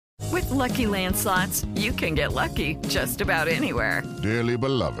Lucky Land Slots, you can get lucky just about anywhere. Dearly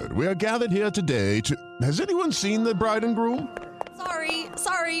beloved, we are gathered here today to... Has anyone seen the bride and groom?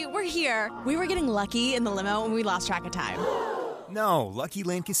 Sorry, we're here. We were getting lucky in the limo and we lost track of time. No, Lucky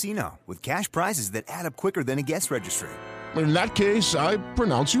Land Casino, with cash prizes that add up quicker than a guest registry. In that case, I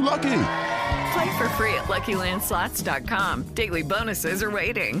pronounce you lucky. Play for free at LuckyLandSlots.com. Daily bonuses are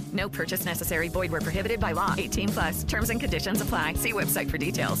waiting. No purchase necessary. Void where prohibited by law. 18+. Terms and conditions apply. See website for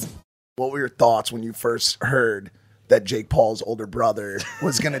details. What were your thoughts when you first heard that Jake Paul's older brother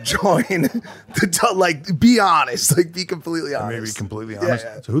was going to join? Like, be honest. Like, be completely honest. Maybe completely honest.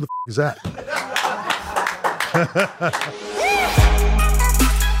 Yeah. So who the is that?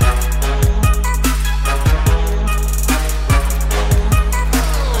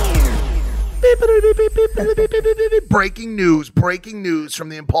 Breaking news from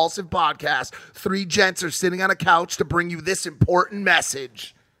the Impulsive Podcast. 3 gents are sitting on a couch to bring you this important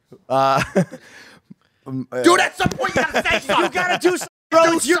message. Dude, at some point you gotta say something. You gotta do something,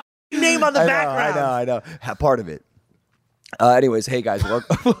 bro. It's your name on the background. I know. Part of it. Anyways, hey guys,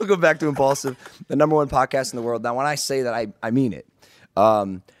 welcome back to Impulsive, the #1 podcast in the world. Now, when I say that, I mean it.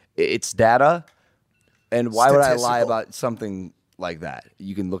 It's data, and why would I lie about something like that?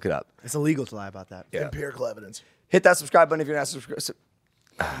 You can look it up. It's illegal to lie about that. Yeah. Empirical evidence. Hit that subscribe button if you're not subscribed.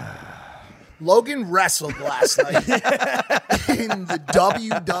 Logan wrestled last night in the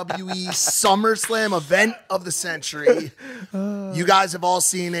WWE SummerSlam event of the century. You guys have all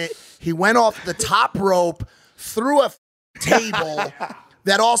seen it. He went off the top rope through a table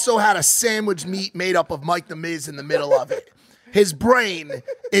that also had a sandwich meat made up of Mike the Miz in the middle of it. His brain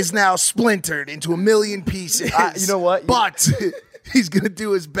is now splintered into a million pieces. You know what? But he's going to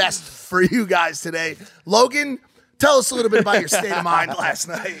do his best for you guys today. Logan, tell us a little bit about your state of mind last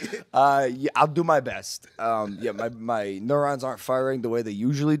night. Yeah, I'll do my best. My neurons aren't firing the way they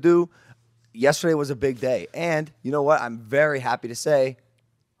usually do. Yesterday was a big day. And you know what? I'm very happy to say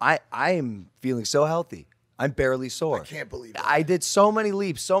I am feeling so healthy. I'm barely sore. I can't believe it. I did so many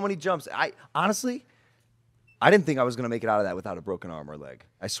leaps, so many jumps. Honestly, I didn't think I was going to make it out of that without a broken arm or leg.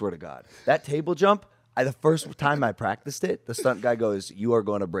 I swear to God. That table jump, the first time I practiced it, the stunt guy goes, "You are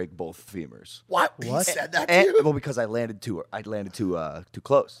going to break both femurs." What? He said that to you? Well, because I landed too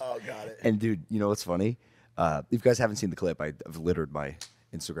close. Oh, got it. And dude, you know what's funny? If you guys haven't seen the clip, I've littered my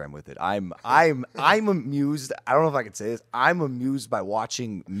Instagram with it. I'm amused. I don't know if I can say this. I'm amused by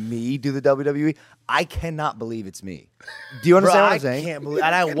watching me do the WWE. I cannot believe it's me. Do you understand what I'm saying? I can't believe,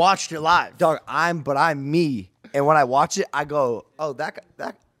 and I watched it live. Dog, I'm me. And when I watch it, I go, "Oh, that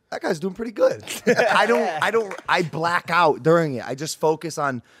guy's doing pretty good." I black out during it. I just focus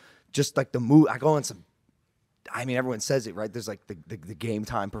on just like the move. I go on some. I mean, everyone says it, right? There's like the game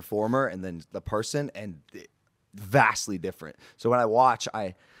time performer and then the person, and vastly different. So when I watch,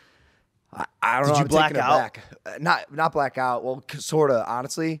 I don't know. Did you black out? Not black out. Well, sort of.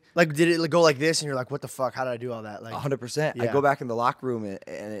 Honestly, like, did it go like this, and you're like, "What the fuck? How did I do all that?" Like 100%. Yeah. I go back in the locker room,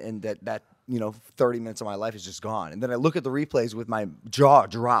 and that 30 minutes of my life is just gone. And then I look at the replays with my jaw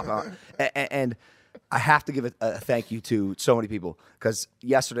drop, and I have to give a thank you to so many people, because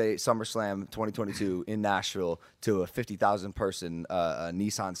yesterday, SummerSlam 2022 in Nashville, to a 50,000 person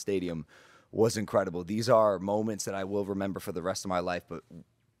Nissan Stadium, was incredible. These are moments that I will remember for the rest of my life. But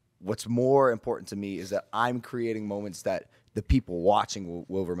what's more important to me is that I'm creating moments that the people watching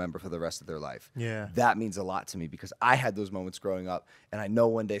will remember for the rest of their life. Yeah. That means a lot to me, because I had those moments growing up, and I know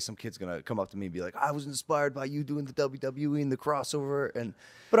one day some kid's going to come up to me and be like, "I was inspired by you doing the WWE and the crossover,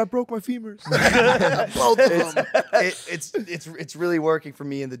 but I broke my femurs." Both of them. It's really working for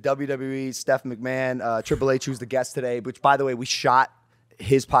me in the WWE. Steph McMahon, Triple H, who's the guest today, which, by the way, we shot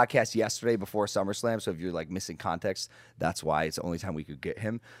his podcast yesterday before SummerSlam, so if you're like missing context, that's why. It's the only time we could get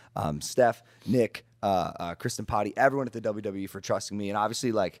him. Steph, Nick, Kristen Potty, everyone at the WWE for trusting me. And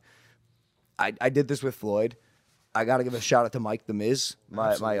obviously, like, I did this with Floyd. I got to give a shout out to Mike the Miz,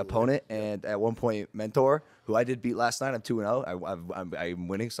 my opponent, and at one point mentor, who I did beat last night. I'm 2-0. I'm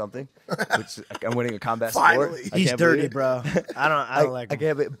winning something, which I'm winning a combat sport. He's dirty, bro. I don't like him. I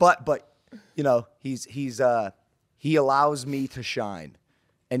can't, but you know, he allows me to shine,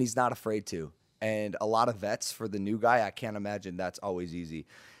 and he's not afraid to. And a lot of vets, for the new guy, I can't imagine that's always easy.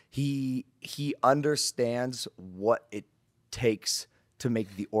 He understands what it takes to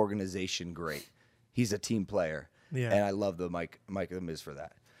make the organization great. He's a team player. Yeah. And I love the Mike the Miz for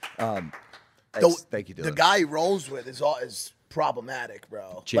that. Thank you, Dylan. The guy he rolls with is problematic,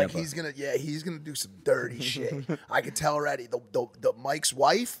 bro. Ciampa. Like he's gonna do some dirty shit. I can tell already. The Mike's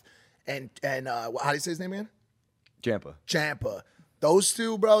wife and how do you say his name, man? Ciampa. Those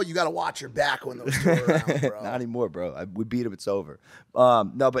two, bro, you got to watch your back when those two are around, bro. Not anymore, bro. We beat him. It's over.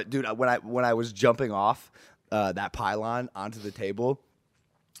 No, but dude, when I was jumping off that pylon onto the table,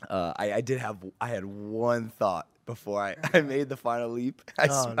 I had one thought before I made the final leap.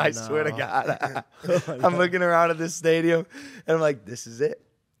 I swear to God, I'm looking around at this stadium and I'm like, this is it.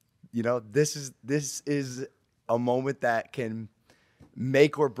 You know, this is a moment that can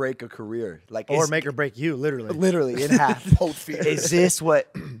make or break a career, or make or break you, literally in half. Both feet. Is this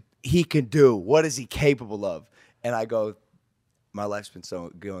what he can do? What is he capable of? And I go, my life's been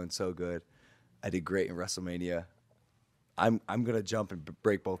going so good. I did great in WrestleMania. I'm gonna jump and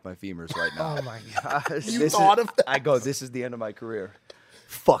break both my femurs right now. Oh my gosh! You thought of that? I go, this is the end of my career.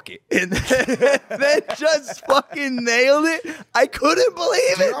 Fuck it, and then just fucking nailed it. I couldn't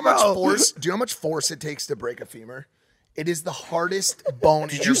believe Do you it, know how bro. much force? Do you know how much force it takes to break a femur? It is the hardest bone in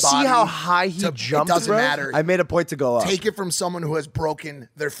Did your you body. see how high he jumped, It doesn't bro? matter. I made a point to go up. Take it from someone who has broken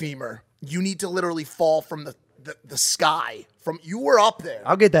their femur. You need to literally fall from the sky. You were up there.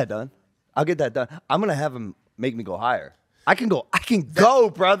 I'll get that done. I'm gonna have him make me go higher. I can go,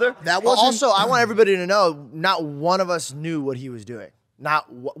 brother. That Well, wasn't also, I want everybody to know, not one of us knew what he was doing.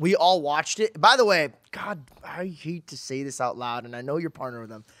 We all watched it. By the way, God, I hate to say this out loud, and I know you're partnering with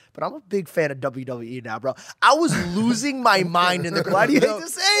them, but I'm a big fan of WWE now, bro. I was losing my mind in the crowd. Why do you hate to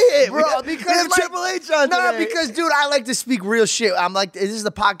say it, bro? We Because have Triple H on No, today. because dude, I like to speak real shit. I'm like, this is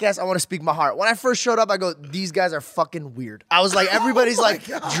the podcast. I want to speak my heart. When I first showed up, I go, these guys are fucking weird. I was like, everybody's like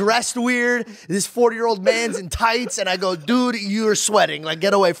dressed weird. This 40-year-old man's in tights, and I go, dude, you're sweating. Like,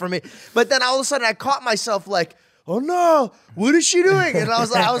 get away from me. But then all of a sudden, I caught myself like, oh no, what is she doing? And I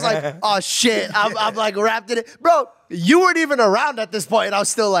was like, oh shit. I'm like wrapped in it. Bro, you weren't even around at this point. And I was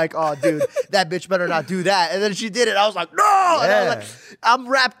still like, oh dude, that bitch better not do that. And then she did it. I was like, no. And I was like, I'm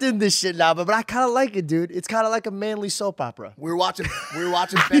wrapped in this shit now, but I kind of like it, dude. It's kind of like a manly soap opera. We were watching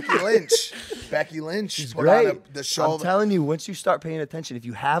Becky Lynch. Becky Lynch. She's Great. The show. I'm telling you, once you start paying attention, if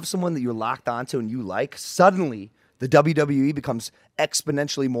you have someone that you're locked onto and you like, suddenly the WWE becomes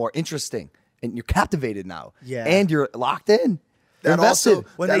exponentially more interesting. And you're captivated now. Yeah. And you're locked in. You're That also-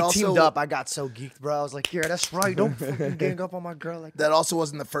 invested. When That they also- teamed up, I got so geeked, bro. I was like, yeah, that's right. Don't fucking gang up on my girl like that. That also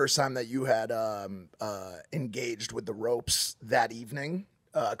wasn't the first time that you had engaged with the ropes that evening,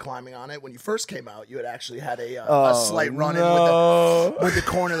 climbing on it. When you first came out, you had actually had a slight run-in with the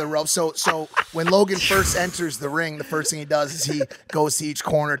corner of the rope. So when Logan first enters the ring, the first thing he does is he goes to each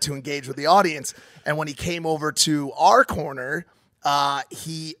corner to engage with the audience. And when he came over to our corner,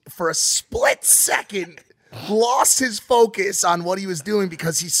 he, for a split second, lost his focus on what he was doing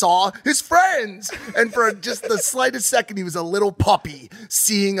because he saw his friends. And for just the slightest second, he was a little puppy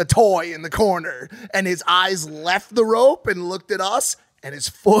seeing a toy in the corner. And his eyes left the rope and looked at us. And his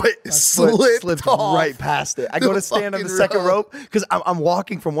foot slipped off right past it. I go to stand on the second rope because I'm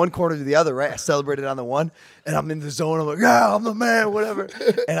walking from one corner to the other, right? I celebrated on the one, and I'm in the zone. I'm like, yeah, I'm the man, whatever.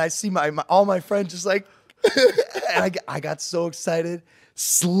 And I see all my friends just like, and I got so excited,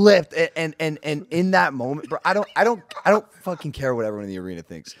 slipped, and in that moment, bro, I don't fucking care what everyone in the arena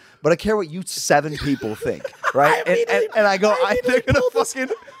thinks, but I care what you 7 people think, right? And I go, they're gonna fucking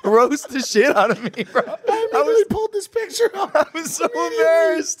roast the shit out of me, bro. I pulled this picture up. I was so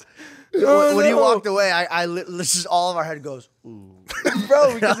embarrassed. When he walked away, this is all of our head goes, ooh.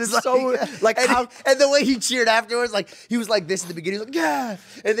 Bro, because it's so like and the way he cheered afterwards, like he was like this in the beginning, he was like, yeah,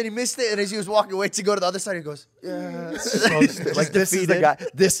 and then he missed it, and as he was walking away to go to the other side, he goes, yeah. like this is the guy.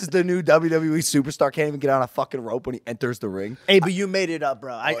 This is the new WWE superstar. Can't even get on a fucking rope when he enters the ring. Hey, but you made it up,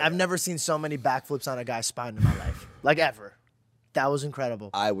 bro. I've never seen so many backflips on a guy's spine in my life, like ever. That was incredible.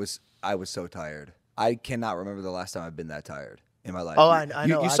 I was so tired. I cannot remember the last time I've been that tired in my life. Oh, I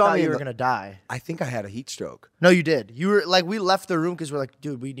know. You I saw thought me you were gonna die. I think I had a heat stroke. No, you did. You were like, we left the room because we're like,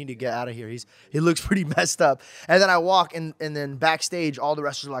 dude, we need to get out of here. He looks pretty messed up. And then I walk, and then backstage, all the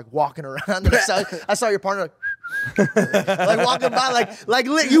wrestlers are like walking around. And I saw your partner like walking by, like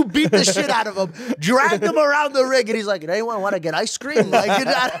you beat the shit out of him, dragged him around the ring, and he's like, anyone want to get ice cream? Like, and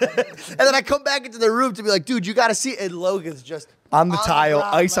then I come back into the room to be like, dude, you got to see it. And Logan's just On the tile,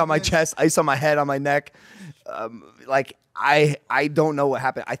 ground, ice on my like this. chest, ice on my head, on my neck. Like I don't know what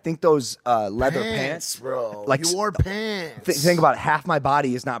happened. I think those leather pants, bro. Like You wore pants. think about it, half my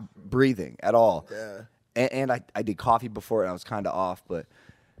body is not breathing at all. Yeah. And I did coffee before and I was kind of off, but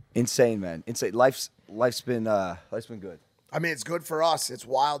insane, man. Insane. Life's been good. I mean, it's good for us. It's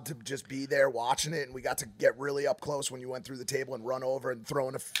wild to just be there watching it, and we got to get really up close when you went through the table and run over and throw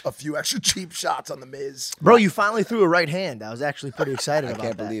in a few extra cheap shots on the Miz. Bro, you finally threw a right hand. I was actually pretty excited about that. I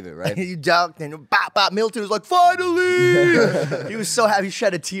can't believe it, right? You ducked and bop, bop. Milton was like, finally! He was so happy. He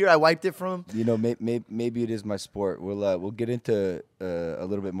shed a tear. I wiped it from him. You know, maybe it is my sport. We'll get into a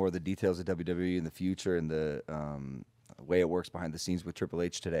little bit more of the details of WWE in the future and the way it works behind the scenes with Triple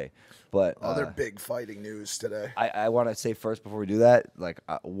H today. But other big fighting news today. I want to say first before we do that, like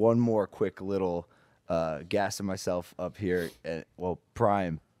one more quick little gassing myself up here.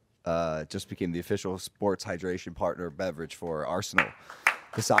 Prime just became the official sports hydration partner beverage for Arsenal,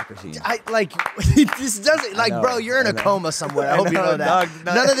 the soccer team. This doesn't bro. You're in a coma somewhere. I hope you know that.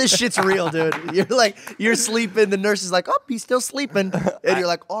 None of this shit's real, dude. You're sleeping. The nurse is like, oh, he's still sleeping, and you're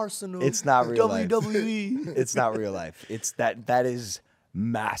like, Arsenal. It's not real WWE. Life. It's not real life. It's that is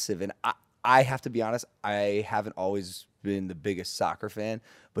massive, and I have to be honest. I haven't always been the biggest soccer fan,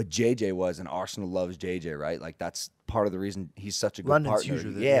 but JJ was, and Arsenal loves JJ, right? Like that's part of the reason he's such a good London's partner. huge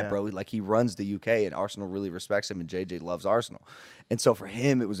with it, yeah, bro. Like he runs the UK, and Arsenal really respects him, and JJ loves Arsenal, and so for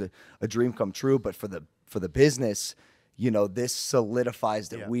him it was a dream come true. But for the business, you know, this solidifies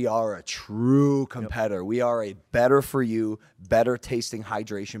that we are a true competitor. We are a better for you, better tasting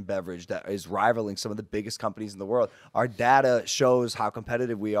hydration beverage that is rivaling some of the biggest companies in the world. Our data shows how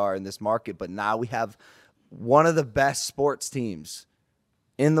competitive we are in this market, but now we have one of the best sports teams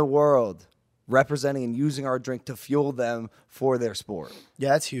in the world representing and using our drink to fuel them for their sport. Yeah,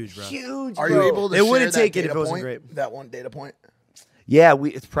 that's huge, bro. Huge. Are bro. you able to They share wouldn't that take it if data it wasn't point? great. That one data point? Yeah,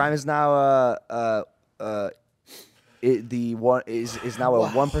 Prime is now the one is now a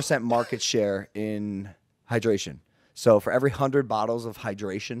 1% market share in hydration. So for every 100 bottles of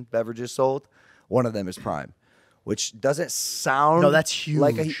hydration beverages sold, one of them is Prime, which doesn't sound that's huge.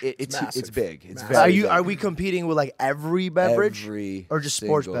 Like It's massive. it's big. It's Massive. very big. Are we competing with like every beverage, Every or just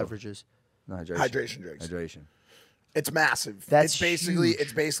sports single- beverages? No, Hydration drinks. Hydration. It's massive. That's it's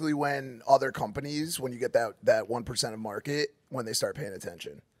huge. basically when other companies, when you get that 1% of market, when they start paying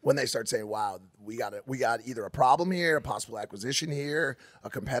attention, when they start saying, "Wow, we got either a problem here, a possible acquisition here, a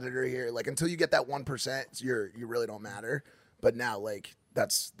competitor here." Like until you get that 1%, you really don't matter. But now, like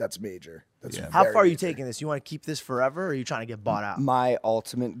that's major. That's How very far are you major. taking this? You want to keep this forever, or are you trying to get bought out? My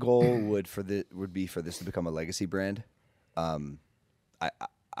ultimate goal would be for this to become a legacy brand.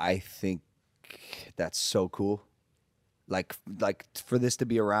 I think that's so cool. Like for this to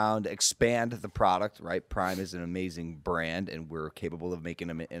be around, expand the product, right? Prime is an amazing brand, and we're capable of making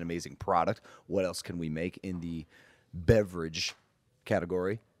an amazing product. What else can we make in the beverage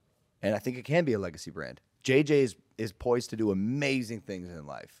category? And I think it can be a legacy brand. JJ is poised to do amazing things in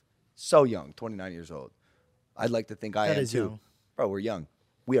life. So young, 29 years old. I'd like to think I That am is too. young. Bro, we're young.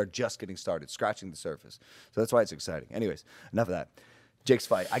 We are just getting started, scratching the surface. So that's why it's exciting. Anyways, enough of that. Jake's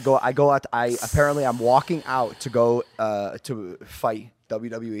fight. I'm walking out to go to fight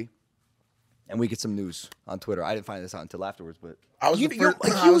WWE, and we get some news on Twitter. I didn't find this out until afterwards, but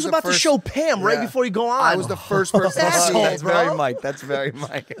He was about to show Pam right before you go on. I was the first person to see that's it. very Mike. That's very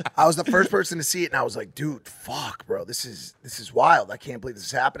Mike. I was the first person to see it, and I was like, "Dude, fuck, bro, this is wild. I can't believe this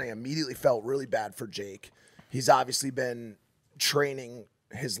is happening." I immediately felt really bad for Jake. He's obviously been training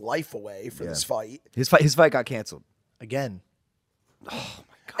his life away for this fight. His fight got canceled. Again.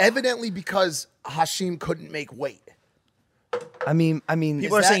 Evidently because Hashim couldn't make weight. I mean,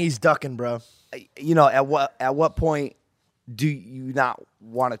 People are saying he's ducking, bro. you know, at what point do you not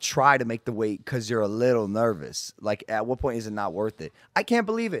want to try to make the weight because you're a little nervous? Like, at what point is it not worth it? I can't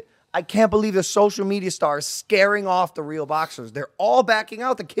believe it. I can't believe the social media stars scaring off the real boxers. They're all backing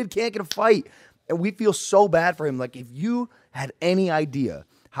out. The kid can't get a fight. And we feel so bad for him. Like, if you had any idea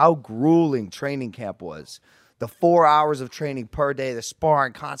how grueling training camp was, the 4 hours of training per day, the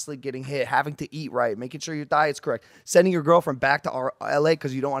sparring, constantly getting hit, having to eat right, making sure your diet's correct, sending your girlfriend back to LA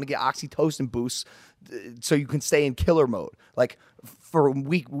because you don't want to get oxytocin boosts so you can stay in killer mode. Like, for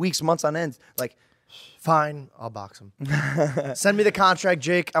weeks, months on end. Like, Fine, I'll box him. Send me the contract,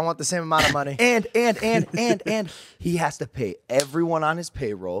 Jake. I want the same amount of money. And he has to pay everyone on his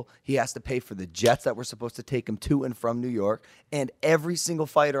payroll. He has to pay for the jets that were supposed to take him to and from New York. And every single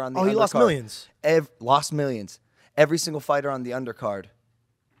fighter on the undercard. Oh, he lost millions. Lost millions. Every single fighter on the undercard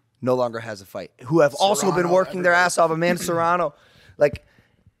no longer has a fight. Who have also been working their ass off. Amanda Serrano. Like,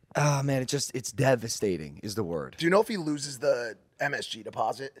 oh, man, it's devastating is the word. Do you know if he loses the MSG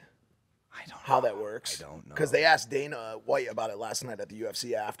deposit? I don't know how that works. I don't know. Because they asked Dana White about it last night at the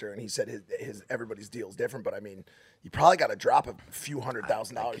UFC after, and he said his everybody's deal is different. But I mean, you probably got to drop a few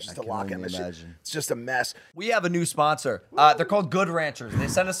 $100,000 just to lock in the shit. It's just a mess. We have a new sponsor. They're called Good Ranchers. They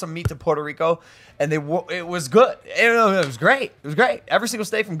sent us some meat to Puerto Rico, and it was good. It was great. It was great. Every single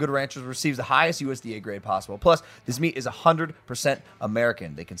steak from Good Ranchers receives the highest USDA grade possible. Plus, this meat is 100%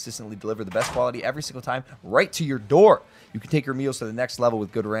 American. They consistently deliver the best quality every single time right to your door. You can take your meals to the next level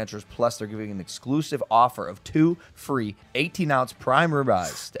with Good Ranchers. Plus, they're giving an exclusive offer of 2 free 18-ounce prime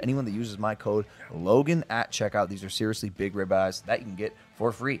ribeyes to anyone that uses my code Logan at checkout. These are seriously big ribeyes that you can get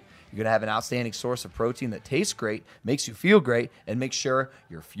for free. You're going to have an outstanding source of protein that tastes great, makes you feel great, and makes sure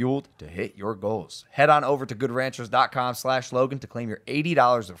you're fueled to hit your goals. Head on over to goodranchers.com/Logan to claim your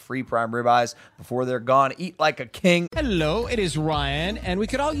 $80 of free prime ribeyes before they're gone. Eat like a king. Hello, it is Ryan, and we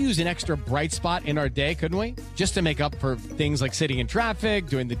could all use an extra bright spot in our day, couldn't we? Just to make up for things like sitting in traffic,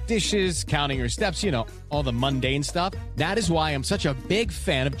 doing the dishes, counting your steps, all the mundane stuff. That is why I'm such a big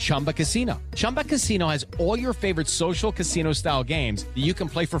fan of Chumba Casino. Chumba Casino has all your favorite social casino-style games that you can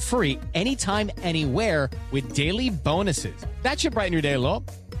play for free anytime, anywhere with daily bonuses. That should brighten your day a little.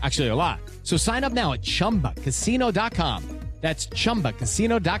 Actually, a lot. So sign up now at ChumbaCasino.com. That's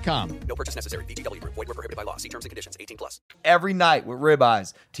ChumbaCasino.com. No purchase necessary. VGW Group. Void where prohibited by law. See terms and conditions. 18+. Every night with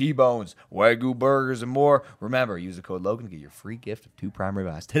ribeyes, T-bones, Wagyu burgers, and more. Remember, use the code Logan to get your free gift of 2 prime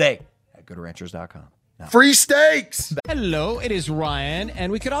ribeyes today at goodranchers.com. Free steaks. Hello, it is Ryan,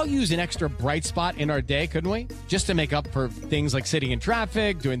 and we could all use an extra bright spot in our day, couldn't we? Just to make up for things like sitting in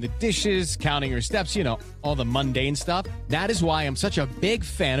traffic, doing the dishes, counting your steps, all the mundane stuff. That is why I'm such a big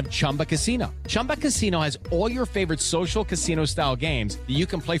fan of Chumba Casino. Chumba Casino has all your favorite social casino-style games that you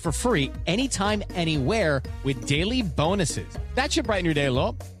can play for free anytime, anywhere with daily bonuses. That should brighten your day a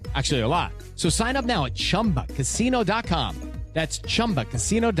little. Actually, a lot. So sign up now at ChumbaCasino.com. That's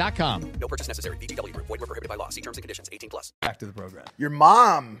ChumbaCasino.com. No purchase necessary. VGW Group. Void where prohibited by law. See terms and conditions. 18+. Back to the program. Your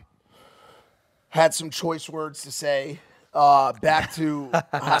mom had some choice words to say back to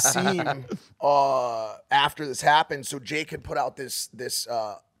Hasim after this happened. So Jake had put out this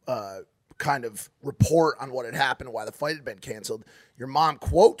kind of report on what had happened, why the fight had been canceled. Your mom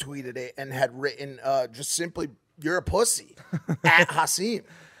quote tweeted it and had written just simply, "You're a pussy," at Hasim.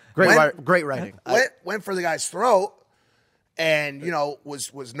 Great writing. Went for the guy's throat. And,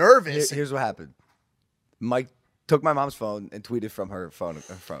 was nervous. Here's what happened. Mike took my mom's phone and tweeted from her phone.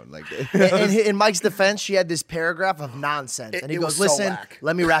 Like, in Mike's defense, she had this paragraph of nonsense. And he goes, listen,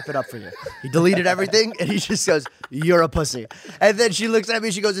 let me wrap it up for you. He deleted everything, and he just goes, "You're a pussy." And then she looks at me,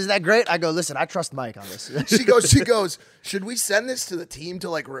 she goes, "Is that great?" I go, "Listen, I trust Mike on this." She goes, "Should we send this to the team to,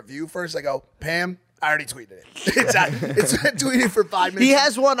 review first?" I go, "Pam, I already tweeted it. It's been tweeted for 5 minutes." He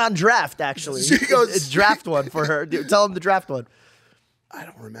has one on draft, actually. She goes, it's draft one for her. Tell him the draft one. I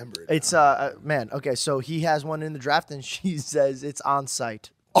don't remember it. It's man. Okay, so he has one in the draft, and she says it's on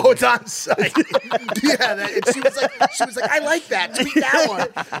site. Oh, it's on site. Yeah, she was like, "I like that. Tweet that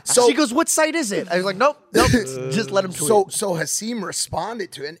one." So she goes, "What site is it?" I was like, "Nope, just let him tweet." So Hasim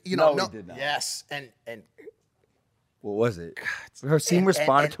responded to it. He did not. Yes, and what was it? Her team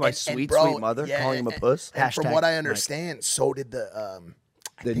responded to my sweet mother, calling him a puss. And from what I understand, so did the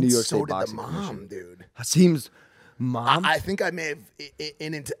New York State so did the Boxing mom, Commission. dude. Hasim's mom? I think I may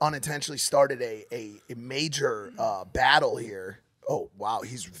have unintentionally started a major battle here. Oh wow,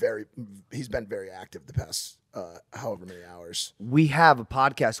 he's been very active the past however many hours. We have a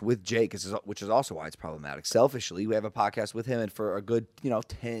podcast with Jake, which is also why it's problematic. Selfishly, we have a podcast with him, and for a good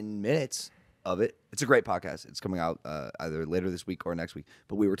 10 minutes of it. It's a great podcast. It's coming out either later this week or next week.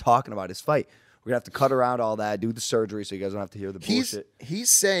 But we were talking about his fight. We're going to have to cut around all that, do the surgery so you guys don't have to hear the bullshit.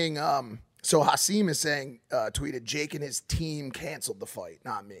 He's saying, so Hasim is saying, tweeted, "Jake and his team canceled the fight,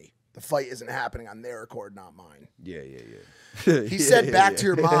 not me. The fight isn't happening on their accord, not mine." Yeah. He said back to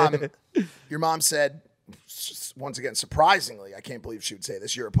your mom, your mom said, once again, surprisingly, I can't believe she would say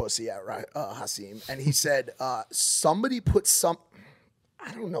this, "You're a pussy," at Hasim. And he said, somebody put some,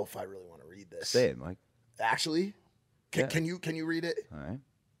 I don't know if I really want to read this. Say it, Mike. Actually, can you read it? All right.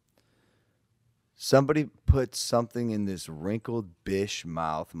 Somebody put something in this wrinkled bish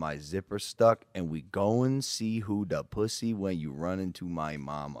mouth, my zipper stuck, and we go and see who the pussy when you run into my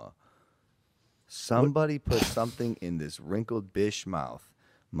mama. Somebody put something in this wrinkled bish mouth,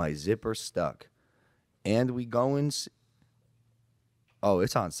 my zipper stuck, and we go and see. Oh,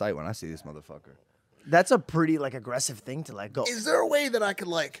 it's on site when I see this motherfucker. That's a pretty aggressive thing to go. Is there a way that I could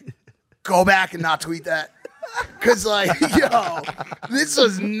go back and not tweet that? Because this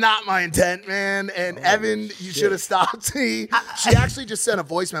was not my intent, man. And Evan, you should have stopped me. She actually just sent a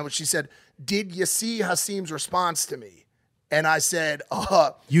voice memo. She said, "Did you see Hasim's response to me?" And I said,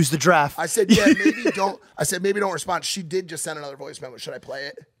 use the draft. I said, yeah, maybe don't. I said, maybe don't respond. She did just send another voice memo. Should I play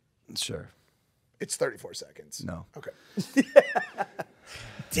it? Sure. It's 34 seconds. No. Okay.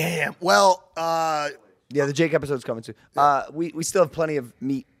 Damn. Well, yeah, the Jake episode's coming too. We still have plenty of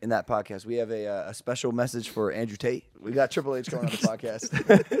meat in that podcast. We have a special message for Andrew Tate. We got Triple H going on the podcast.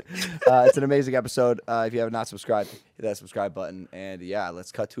 It's an amazing episode. If you have not subscribed, hit that subscribe button. And yeah,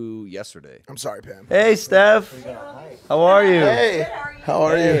 let's cut to yesterday. I'm sorry, Pam. Hey, Steph. How are you? Hey. How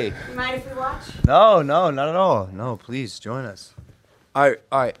are you? You mind if we watch? No, not at all. No, please join us. All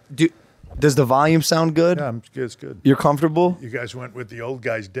right. Does the volume sound good? Yeah, it's good. You're comfortable? You guys went with the old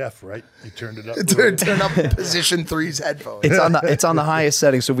guy's deaf, right? You turned it up. Turn up position 3's headphones. It's on the highest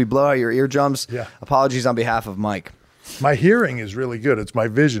setting, so if we blow out your eardrums, apologies on behalf of Mike. My hearing is really good. It's my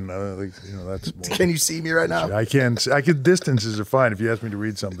vision. That's more. Can you see me right now? I can. Distances are fine. If you ask me to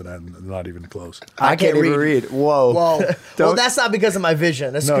read something, I'm not even close. I can't even read. Whoa. Well, that's not because of my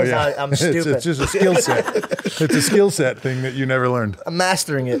vision. That's because I'm stupid. It's just a skill set. It's a skill set thing that you never learned. I'm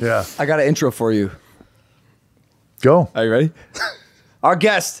mastering it. Yeah. I got an intro for you. Go. Are you ready? Our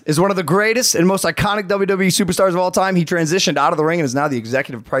guest is one of the greatest and most iconic WWE superstars of all time. He transitioned out of the ring and is now the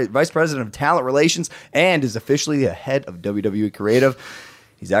executive vice president of talent relations and is officially the head of WWE Creative.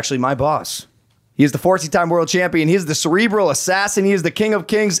 He's actually my boss. He is the 14-time world champion. He is the cerebral assassin. He is the king of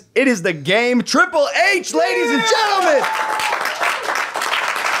kings. It is the game. Triple H, ladies and gentlemen.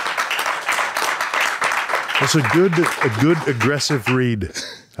 That's a good aggressive read.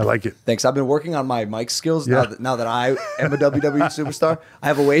 I like it. Thanks. I've been working on my mic skills now that I am a WWE superstar. I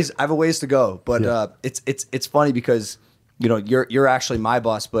have a ways to go, but it's funny because you're actually my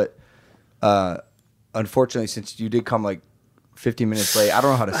boss, but unfortunately, since you did come like 15 minutes late, I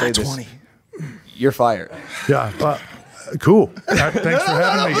don't know how to say 20. this. You're fired. Yeah. Cool. Thanks for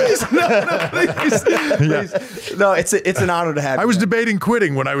having me. Please. No, it's an honor to have you. I was debating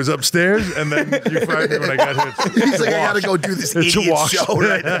quitting when I was upstairs, and then you fired me when I got here. He's like, I gotta go do this idiot show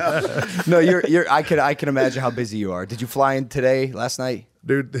right now. No, you're. I can imagine how busy you are. Did you fly in today, last night?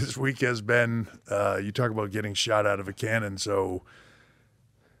 Dude, this week has been. You talk about getting shot out of a cannon. So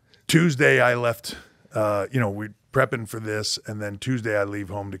Tuesday I left. We prepping for this, and then Tuesday I leave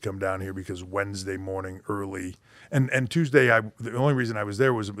home to come down here because Wednesday morning early. And Tuesday, the only reason I was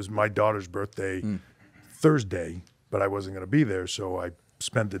there was it was my daughter's birthday Thursday, but I wasn't going to be there, so I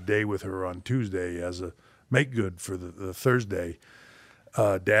spent the day with her on Tuesday as a make good for the Thursday.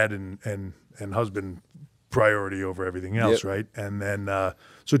 Dad and husband priority over everything else, right? And then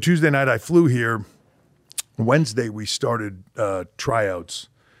so Tuesday night I flew here. Wednesday we started tryouts.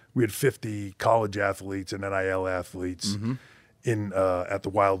 We had 50 college athletes and NIL athletes in at the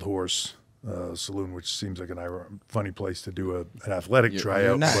Wild Horse Saloon, which seems like a funny place to do an athletic tryout.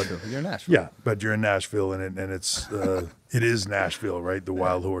 You're in Nashville. Yeah, but you're in Nashville, and it's it is Nashville, right? The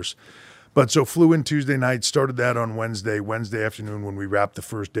Wild Horse. But so flew in Tuesday night, started that on Wednesday. Wednesday afternoon, when we wrapped the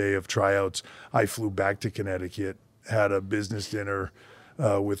first day of tryouts, I flew back to Connecticut, had a business dinner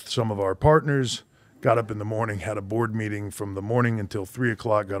with some of our partners. Got up in the morning, had a board meeting from the morning until 3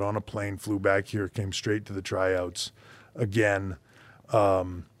 o'clock, got on a plane, flew back here, came straight to the tryouts again.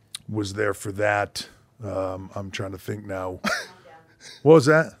 Was there for that. I'm trying to think now. What was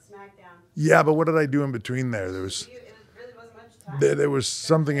that? SmackDown. Yeah, but what did I do in between there? There was there was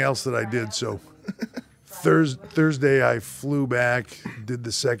something else that I did. So Thursday I flew back, did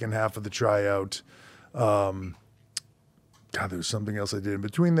the second half of the tryout. God, there was something else I did in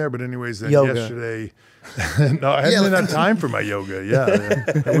between there. But anyways, then yesterday, no, I haven't had time for my yoga.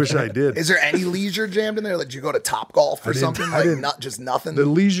 Yeah, I wish I did. Is there any leisure jammed in there? Like, did you go to Top Golf or something? I didn't. Not just nothing. The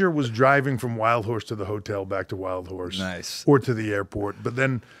leisure was driving from Wild Horse to the hotel, back to Wild Horse, nice, or to the airport. But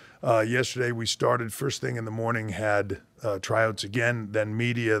then yesterday we started first thing in the morning, had tryouts again, then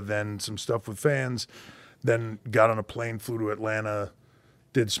media, then some stuff with fans, then got on a plane, flew to Atlanta,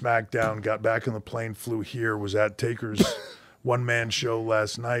 did SmackDown, got back on the plane, flew here, was at Taker's one-man show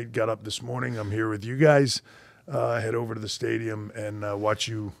last night, got up this morning. I'm here with you guys. Head over to the stadium and watch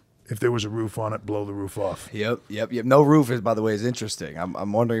you, if there was a roof on it, blow the roof off. Yep. No roof, by the way, is interesting.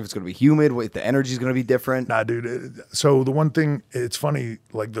 I'm wondering if it's going to be humid, if the energy is going to be different. Nah, dude. So the one thing, it's funny,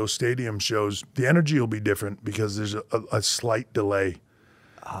 like those stadium shows, the energy will be different because there's a slight delay.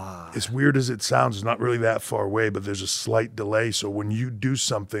 As weird as it sounds, it's not really that far away, but there's a slight delay. So when you do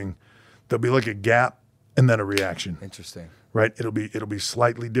something, there'll be like a gap and then a reaction. Interesting. Right? It'll be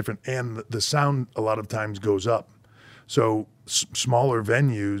slightly different. And the sound a lot of times goes up. So smaller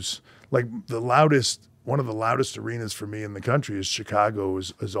venues, like one of the loudest arenas for me in the country is Chicago,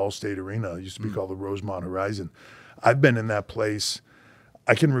 is Allstate Arena. It used to be called the Rosemont Horizon. I've been in that place.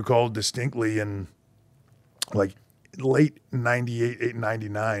 I can recall distinctly in like late 98,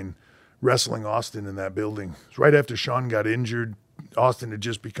 99, wrestling Austin in that building. It was right after Sean got injured. Austin had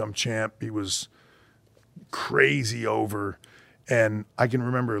just become champ. He was crazy over. And I can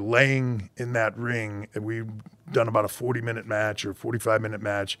remember laying in that ring, and we'd done about a 40-minute match or 45-minute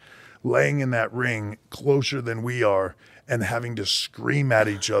match, laying in that ring closer than we are and having to scream at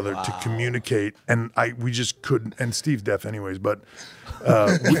each other to communicate. And we just couldn't, and Steve's deaf anyways, but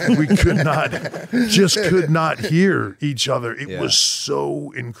we could not hear each other. It was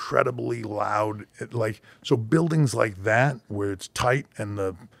so incredibly loud. So buildings like that where it's tight and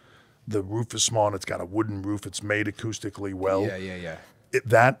the roof is small and it's got a wooden roof, it's made acoustically well. Yeah.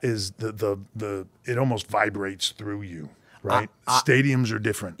 That is it almost vibrates through you, right? Stadiums are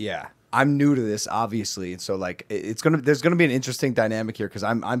different. Yeah. I'm new to this, obviously, and so like there's gonna be an interesting dynamic here because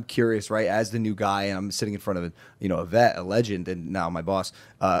I'm curious, right? As the new guy, and I'm sitting in front of a vet, a legend, and now my boss.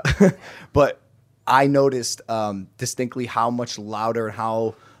 But I noticed distinctly how much louder and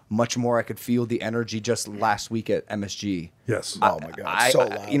how much more I could feel the energy just last week at MSG. Yes. Oh my God, so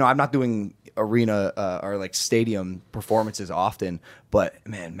loud. I'm not doing arena or like stadium performances often, but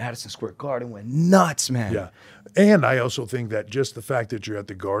man, Madison Square Garden went nuts, man. Yeah, and I also think that just the fact that you're at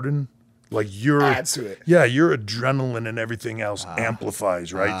the Garden, like adds to it. Yeah, your adrenaline and everything else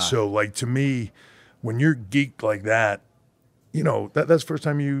amplifies, right? So like to me, when you're geeked like that, that's the first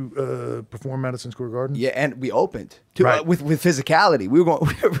time you performed Madison Square Garden. Yeah, and we opened too, Right. with physicality. We were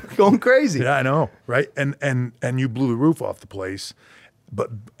going crazy. Yeah, I know, right? And you blew the roof off the place.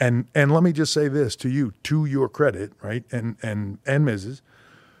 But and let me just say this to you, to your credit, right? And Mrs.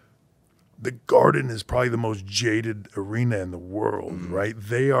 The Garden is probably the most jaded arena in the world, right?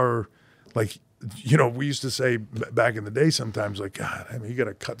 They are like, we used to say back in the day sometimes, like, God, I mean, you got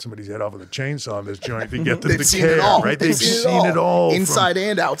to cut somebody's head off with a chainsaw in this joint to get them to seen care, it all. right? They've seen it all. Inside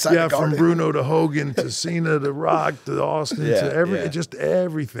and outside the Garden. From Bruno to Hogan to Cena to Rock to Austin to just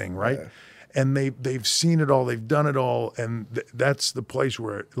everything, right? Yeah. And they've seen it all, they've done it all, and that's the place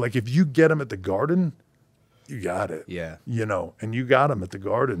where, like, if you get them at the Garden, you got it. Yeah. And you got them at the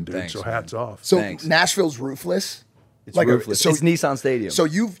Garden, dude. Thanks, so man. hats off. So Thanks. Nashville's roofless. It's roofless. It's Nissan Stadium. So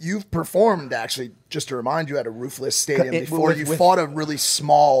you've performed, actually, just to remind you, at a roofless stadium before. With- You fought a really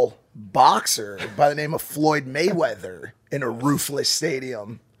small boxer by the name of Floyd Mayweather in a roofless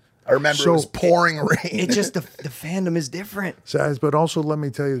stadium. I remember it was pouring rain. It just the fandom is different. Saz, but also let me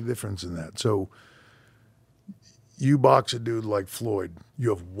tell you the difference in that. So you box a dude like Floyd, you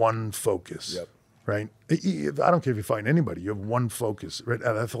have one focus. Yep. Right? I don't care if you fight anybody, you have one focus. Right?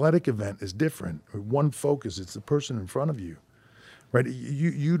 An athletic event is different. One focus, it's the person in front of you. Right?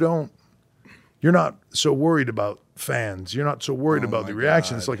 You're not so worried about fans. You're not so worried about the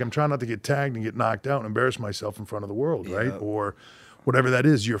reaction. It's like I'm trying not to get tagged and get knocked out and embarrass myself in front of the world, right? Or whatever that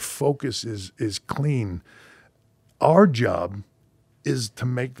is. Your focus is clean. Our job is to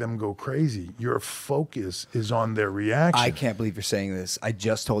make them go crazy. Your focus is on their reaction. I can't believe you're saying this. I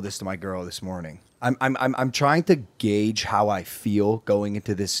just told this to my girl this morning. I'm trying to gauge how I feel going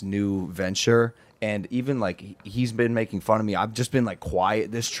into this new venture. And even like he's been making fun of me. I've just been like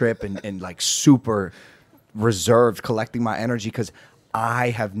quiet this trip and like super reserved, collecting my energy because I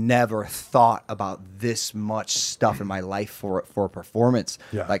have never thought about this much stuff in my life for performance.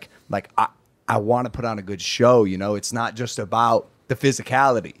 Yeah. Like I want to put on a good show. It's not just about the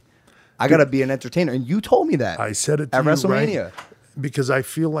physicality. I got to be an entertainer, and you told me that. I said it to at you, WrestleMania. right? Because I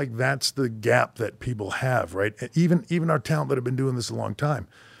feel like that's the gap that people have, right? Even our talent that have been doing this a long time.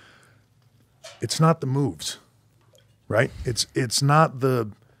 It's not the moves, right? It's not the.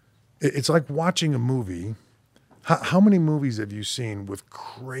 It's like watching a movie. How many movies have you seen with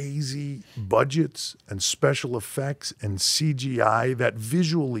crazy budgets and special effects and CGI that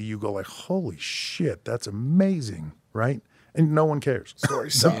visually you go like, holy shit, that's amazing, right? And no one cares.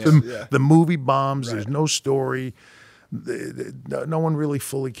 Story sucks. The movie bombs. Right. There's no story. No one really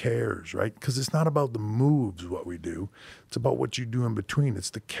fully cares, right? Because it's not about the moves, what we do. It's about what you do in between. It's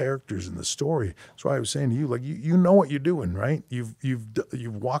the characters and the story. That's why I was saying to you, like, you know what you're doing, right? You've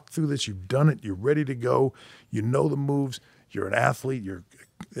walked through this. You've done it. You're ready to go. You know the moves. You're an athlete.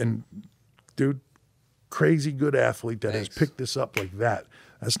 Dude, crazy good athlete that has picked this up like that.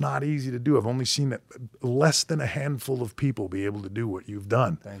 That's not easy to do. I've only seen it less than a handful of people be able to do what you've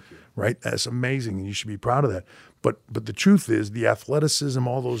done. Thank you. Right? That's amazing, and you should be proud of that. But the truth is, the athleticism,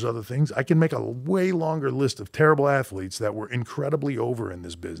 all those other things, I can make a way longer list of terrible athletes that were incredibly over in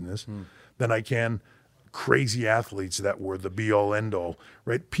this business than I can crazy athletes that were the be-all, end-all,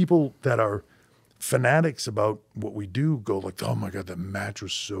 right? People that are fanatics about what we do go like, oh, my God, that match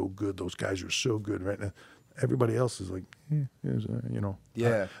was so good. Those guys are so good right now. everybody else is like, you know.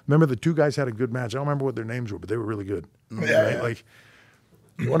 Yeah. Remember the two guys had a good match. I don't remember what their names were, but they were really good. Yeah. Right? Like,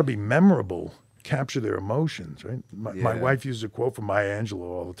 you want to be memorable, capture their emotions, right? My wife uses a quote from Maya Angelou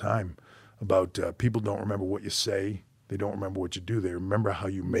all the time about people don't remember what you say. They don't remember what you do. They remember how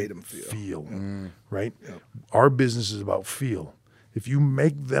you made them feel, right? Yep. Our business is about feel. If you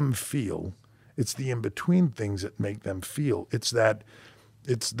make them feel, it's the in-between things that make them feel. It's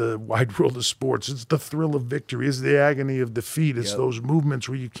the wide world of sports. It's the thrill of victory. It's the agony of defeat. It's those movements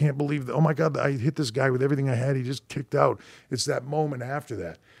where you can't believe that, oh my God, I hit this guy with everything I had. He just kicked out. It's that moment after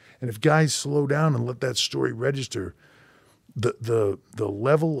that. And if guys slow down and let that story register, the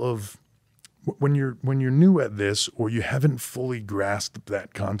level of when you're new at this, or you haven't fully grasped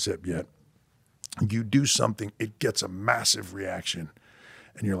that concept yet, you do something, it gets a massive reaction,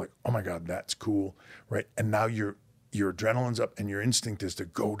 and you're like, oh my God, that's cool, right? And now your adrenaline's up, and your instinct is to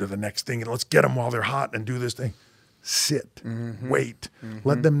go to the next thing, and let's get them while they're hot and do this thing. Sit, wait,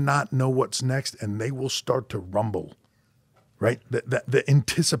 let them not know what's next, and they will start to rumble, right? The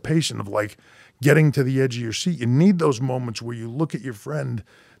anticipation of like getting to the edge of your seat. You need those moments where you look at your friend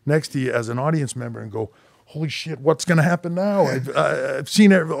next to you as an audience member and go, holy shit, what's going to happen now? I've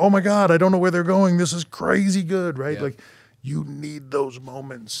seen it. Oh my God, I don't know where they're going. This is crazy good, right? Like, you need those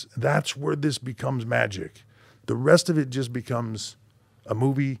moments. That's where this becomes magic. The rest of it just becomes a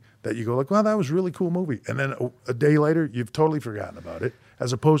movie that you go like, well, that was a really cool movie. And then a day later, you've totally forgotten about it,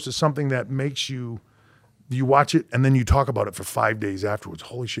 as opposed to something that makes you watch it and then you talk about it for 5 days afterwards.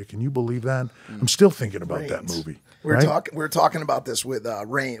 Holy shit, can you believe that? I'm still thinking about that movie. We were talking about this with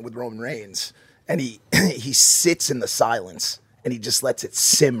Roman Reigns, and he he sits in the silence and he just lets it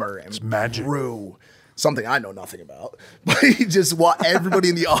simmer and brew. Something I know nothing about, but he just everybody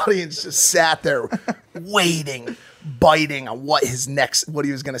in the audience just sat there waiting, biting on what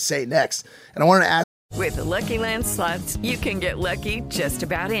he was going to say next. And I wanted to ask, With the Lucky Land Slots, you can get lucky just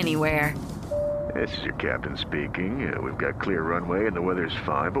about anywhere. This is your captain speaking. We've got clear runway and the weather's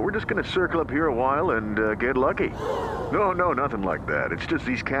fine, but we're just going to circle up here a while and get lucky. No, nothing like that. It's just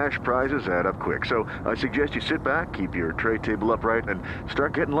these cash prizes add up quick. So I suggest you sit back, keep your tray table upright, and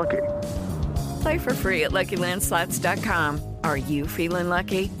start getting lucky. Play for free at LuckyLandSlots.com. Are you feeling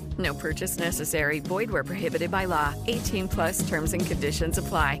lucky? No purchase necessary. Void where prohibited by law. 18+ terms and conditions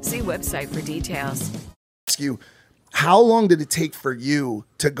apply. See website for details. Ask you, how long did it take for you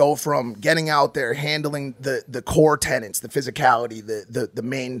to go from getting out there, handling the core tenets, the physicality, the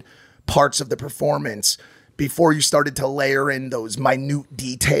main parts of the performance, before you started to layer in those minute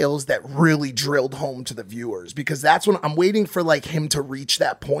details that really drilled home to the viewers? Because that's when I'm waiting for like him to reach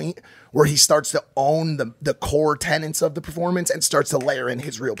that point where he starts to own the core tenets of the performance and starts to layer in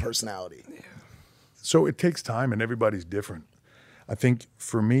his real personality. So it takes time, and everybody's different. I think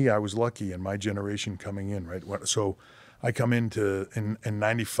for me, I was lucky in my generation coming in, right? So I come in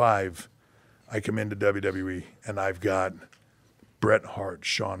 95, I come into WWE, and I've got Bret Hart,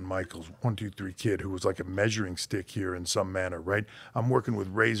 Shawn Michaels, 1, 2, 3 Kid, who was like a measuring stick here in some manner, right? I'm working with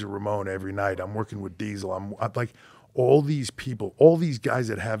Razor Ramon every night. I'm working with Diesel. I'm like all these people, all these guys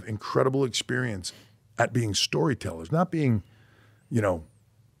that have incredible experience at being storytellers, not being,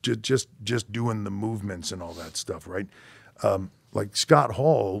 just doing the movements and all that stuff, right? Like Scott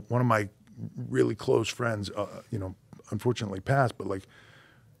Hall, one of my really close friends, unfortunately passed, but like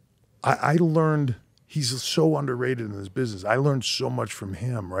I learned, he's so underrated in this business. I learned so much from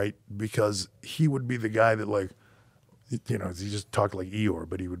him, right? Because he would be the guy that like, he just talked like Eeyore,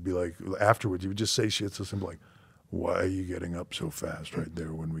 but he would be like, afterwards, he would just say shit so simple like, why are you getting up so fast right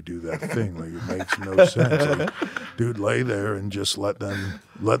there when we do that thing? Like, it makes no sense. Like, dude, lay there and just let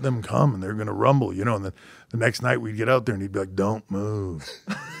them come, and they're going to rumble, And then the next night we'd get out there and he'd be like, don't move.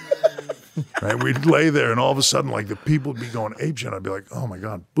 Right? We'd lay there and all of a sudden, like, the people would be going apeshit. And I'd be like, oh my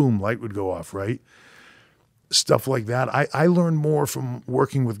God, boom, light would go off, right? Stuff like that. I learned more from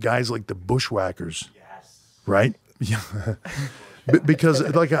working with guys like the Bushwhackers, right? Yeah. Because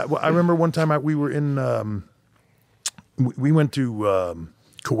like I remember one time we were in, we went to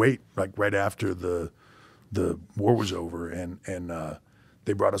Kuwait like right after the war was over, and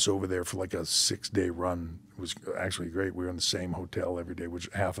they brought us over there for like a 6-day run. It was actually great. We were in the same hotel every day, which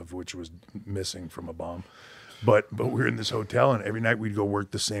half of which was missing from a bomb. But we were in this hotel, and every night we'd go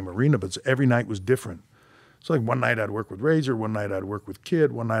work the same arena, but every night was different. So like one night I'd work with Razor, one night I'd work with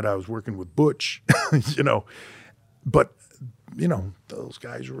Kid, one night I was working with Butch, But, those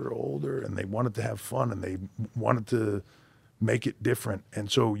guys were older and they wanted to have fun and they wanted to make it different.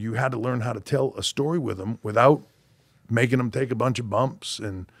 And so you had to learn how to tell a story with them without making them take a bunch of bumps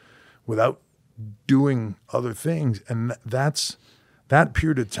and without doing other things. And that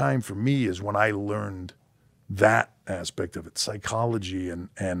period of time for me is when I learned that aspect of it, psychology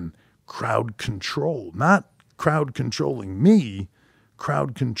and crowd control, not crowd controlling me,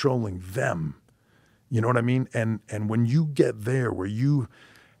 crowd controlling them. You know what I mean? And when you get there where you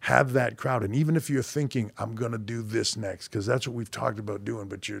have that crowd, and even if you're thinking, I'm going to do this next, because that's what we've talked about doing,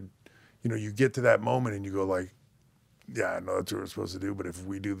 but you get to that moment and you go like, yeah, I know that's what we're supposed to do, but if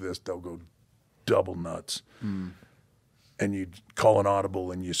we do this, they'll go double nuts. And you call an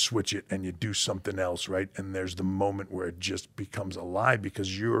audible and you switch it and you do something else, right? And there's the moment where it just becomes alive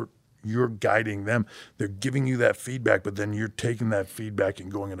because you're guiding them. They're giving you that feedback, but then you're taking that feedback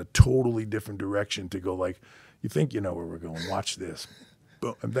and going in a totally different direction to go like, you think you know where we're going, watch this.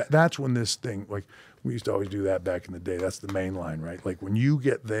 And that's when this thing, like we used to always do that back in the day. That's the main line, right? Like when you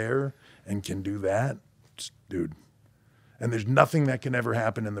get there and can do that, dude, and there's nothing that can ever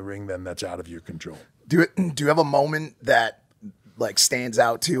happen in the ring then that's out of your control. Do you have a moment that like stands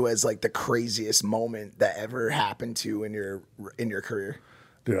out to you as like the craziest moment that ever happened to you in your career?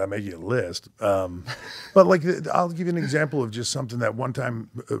 Dude, I make you a list. But like, I'll give you an example of just something that one time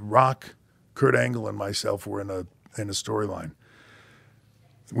Rock, Kurt Angle, and myself were in a storyline.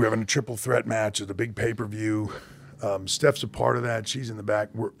 We're having a triple threat match at a big pay-per-view. Steph's a part of that. She's in the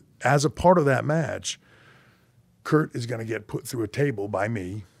back. As a part of that match, Kurt is going to get put through a table by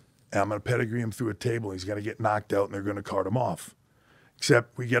me. And I'm going to pedigree him through a table. He's going to get knocked out, and they're going to cart him off.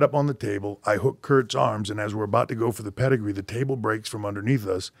 Except we get up on the table. I hook Kurt's arms, and as we're about to go for the pedigree, the table breaks from underneath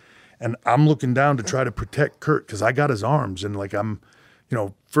us. And I'm looking down to try to protect Kurt because I got his arms. And like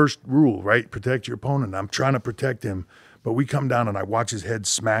first rule, right? Protect your opponent. I'm trying to protect him. But we come down, and I watch his head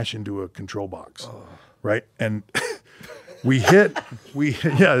smash into a control box, right? And we hit.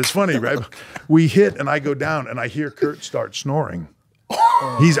 Yeah, it's funny, right? We hit, and I go down, and I hear Kurt start snoring.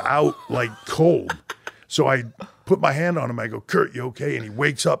 He's out like cold. So I put my hand on him. I go, Kurt, you okay? And he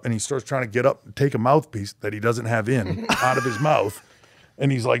wakes up and he starts trying to get up and take a mouthpiece that he doesn't have out of his mouth.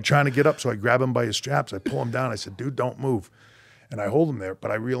 And he's like trying to get up. So I grab him by his straps. I pull him down. I said, dude, don't move. And I hold him there.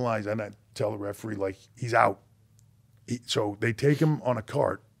 But I realize, and I tell the referee, like, he's out. So they take him on a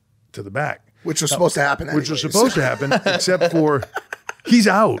cart to the back. Which was supposed to happen anyways. Which was supposed to happen, except for he's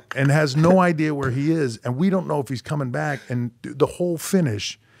out and has no idea where he is, and we don't know if he's coming back. And the whole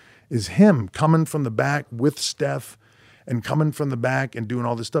finish is him coming from the back with Steph and coming from the back and doing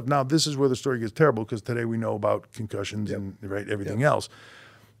all this stuff. Now, this is where the story gets terrible because today we know about concussions and everything else.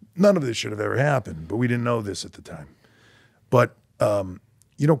 None of this should have ever happened, but we didn't know this at the time. But,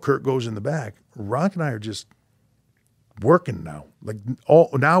 Kurt goes in the back. Rock and I are just working now.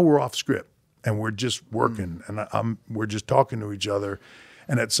 Now we're off script. And we're just working, and we're just talking to each other.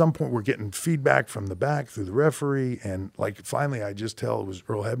 And at some point, we're getting feedback from the back through the referee. And finally, it was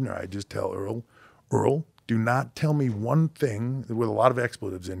Earl Hebner. I just tell Earl, do not tell me one thing with a lot of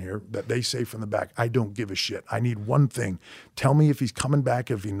expletives in here that they say from the back. I don't give a shit. I need one thing. Tell me if he's coming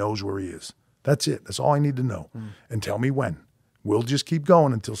back, if he knows where he is. That's it. That's all I need to know. And tell me when. We'll just keep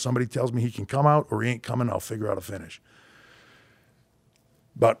going until somebody tells me he can come out or he ain't coming. I'll figure out a finish.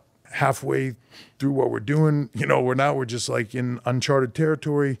 But halfway through what we're doing, we're just like in uncharted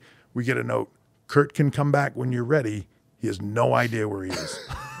territory. We get a note, Kurt can come back when you're ready. He has no idea where he is.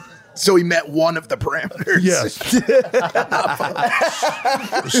 So he met one of the parameters. Yes.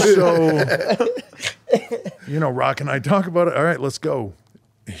 So, Rock and I talk about it. All right, let's go.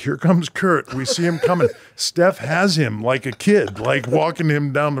 Here comes Kurt. We see him coming. Steph has him like a kid, like walking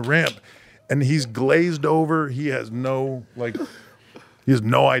him down the ramp. And he's glazed over. He has no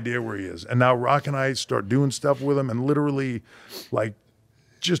idea where he is. And now Rock and I start doing stuff with him and literally like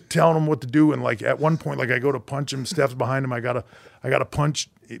just telling him what to do. And like at one point, like I go to punch him, Steph's behind him. I gotta punch,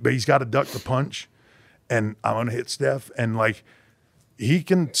 but he's got to duck the punch. And I'm going to hit Steph. And like, he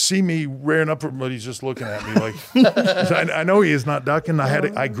can see me rearing up, but he's just looking at me like, I know he is not ducking.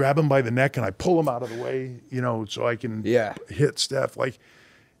 I grab him by the neck and I pull him out of the way, so I can hit Steph. Like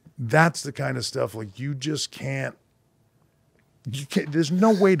that's the kind of stuff like you can't, there's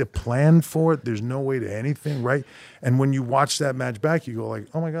no way to plan for it. There's no way to anything, right? And when you watch that match back, you go like,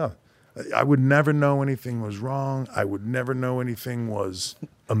 oh my God, I would never know anything was wrong. I would never know anything was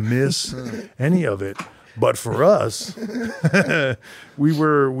amiss, any of it. But for us, we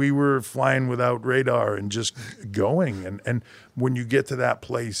were flying without radar and just going. And when you get to that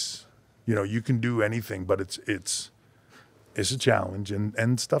place, you can do anything, but it's a challenge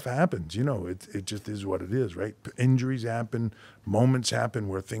and stuff happens. It just is what it is, right? Injuries happen, moments happen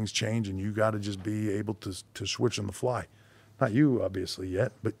where things change, and you got to just be able to switch on the fly. Not you, obviously,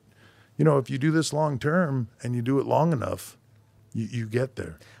 yet, but if you do this long term and you do it long enough, you get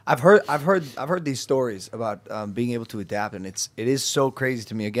there. I've heard these stories about being able to adapt, and it is so crazy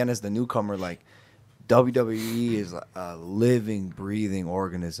to me. Again, as the newcomer, like WWE is a living, breathing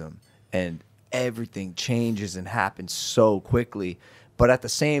organism, and everything changes and happens so quickly. But at the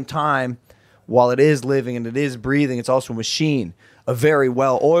same time, while it is living and it is breathing, it's also a machine, a very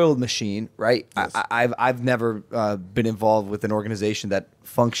well-oiled machine, right? Yes. I've never been involved with an organization that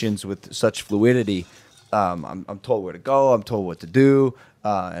functions with such fluidity. I'm told where to go. I'm told what to do,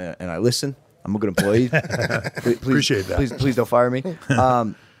 and I listen. I'm a good employee. Please, Appreciate that. Please don't fire me.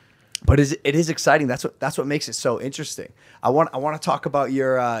 But it is exciting. That's what makes it so interesting. I want to talk about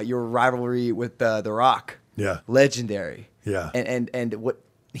your rivalry with The Rock. Yeah, legendary. Yeah, and what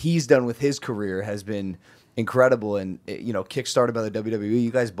he's done with his career has been incredible, and kickstarted by the WWE.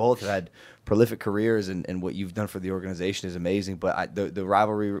 You guys both have had prolific careers, and what you've done for the organization is amazing. But the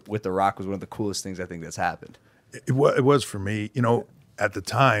rivalry with The Rock was one of the coolest things I think that's happened. It was for me. At the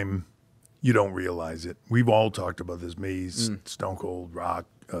time, you don't realize it. We've all talked about this. Me, Stone Cold, Rock.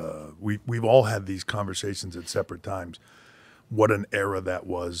 We've all had these conversations at separate times. What an era that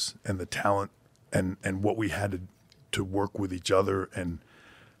was, and the talent, and what we had to work with each other, and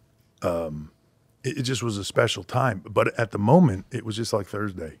it just was a special time. But at the moment, it was just like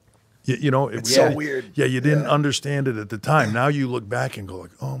Thursday. It was so weird. Yeah, you didn't understand it at the time. Now you look back and go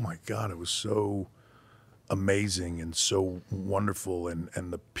like, oh my God, it was so amazing and so wonderful, and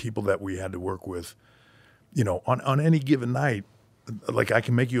the people that we had to work with, on any given night. Like, I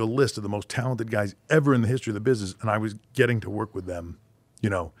can make you a list of the most talented guys ever in the history of the business, and I was getting to work with them,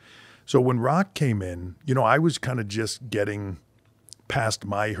 So when Rock came in, I was kind of just getting past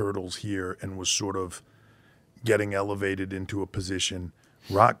my hurdles here and was sort of getting elevated into a position.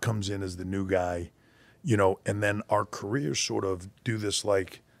 Rock comes in as the new guy, and then our careers sort of do this,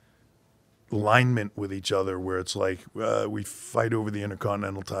 like, alignment with each other where it's like we fight over the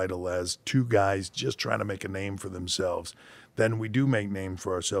Intercontinental title as two guys just trying to make a name for themselves. Then we do make name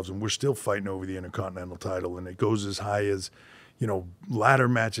for ourselves, and we're still fighting over the Intercontinental title, and it goes as high as, ladder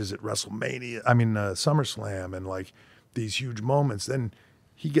matches at WrestleMania, SummerSlam, and like these huge moments. Then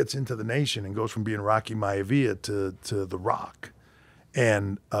he gets into the Nation and goes from being Rocky Maivia to The Rock.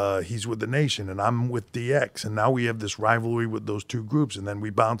 And he's with the Nation, and I'm with DX, and now we have this rivalry with those two groups, and then we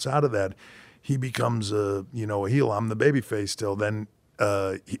bounce out of that. He becomes a heel. I'm the babyface still. Then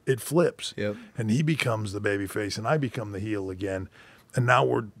it flips, and he becomes the babyface, and I become the heel again. And now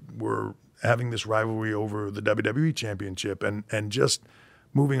we're having this rivalry over the WWE Championship, and just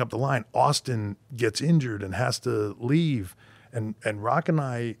moving up the line. Austin gets injured and has to leave, and Rock and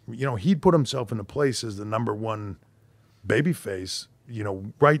I, he'd put himself in a place as the number one babyface,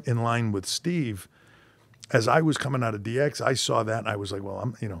 right in line with Steve. As I was coming out of DX, I saw that, and I was like, well,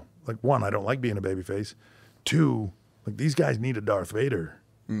 I'm, one, I don't like being a babyface. Two, like, these guys need a Darth Vader.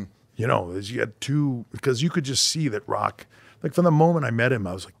 You had two, because you could just see that Rock, like, from the moment I met him,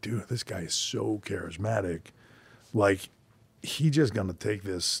 I was like, dude, this guy is so charismatic. Like, he just going to take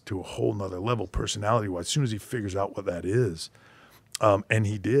this to a whole nother level personality-wise as soon as he figures out what that is. And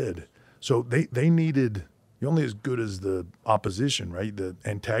he did. So they needed... You're only as good as the opposition, right? The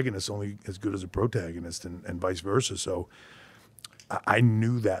antagonist only as good as a protagonist, and vice versa. So I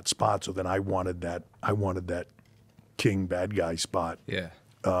knew that spot. So then I wanted that king bad guy spot. Yeah.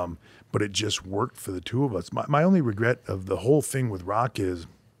 But it just worked for the two of us. My only regret of the whole thing with Rock is,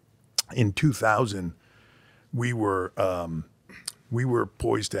 in 2000, we were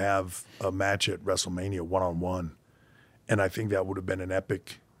poised to have a match at WrestleMania 1-on-1, and I think that would have been an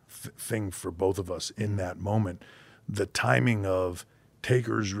epic thing for both of us in that moment. The timing of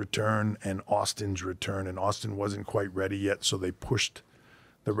Taker's return and Austin's return, and Austin wasn't quite ready yet, so they pushed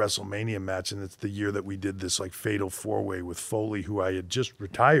the WrestleMania match, and it's the year that we did this like fatal four-way with Foley, who I had just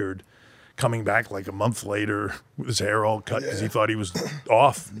retired, coming back like a month later with his hair all cut because he thought he was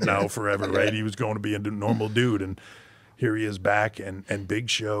off now forever, right? He was going to be a normal dude, and here he is back, and Big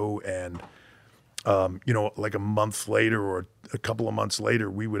Show, and like a month later or a couple of months later,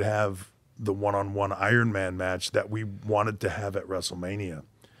 we would have the one-on-one Iron Man match that we wanted to have at WrestleMania.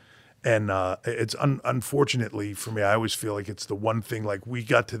 And it's unfortunately for me, I always feel like it's the one thing, like, we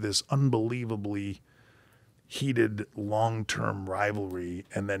got to this unbelievably heated long-term rivalry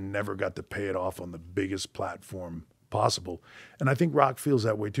and then never got to pay it off on the biggest platform possible. And I think Rock feels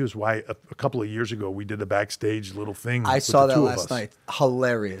that way too. It's why a couple of years ago we did a backstage little thing. I saw that last night.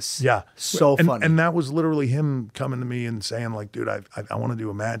 Hilarious. Yeah. So funny. And that was literally him coming to me and saying, like, dude, I want to do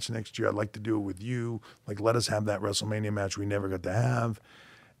a match next year. I'd like to do it with you. Like, let us have that WrestleMania match we never got to have.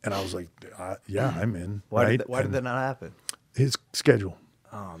 And I was like, yeah, I'm in. Why did that not happen? His schedule.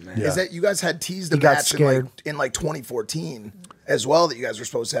 Oh, man. Is that you guys had teased a match in like 2014 as well that you guys were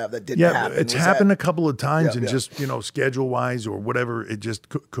supposed to have that didn't happen? It's happened a couple of times, and just, schedule-wise or whatever, it just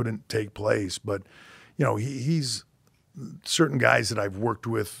couldn't take place. But he's certain guys that I've worked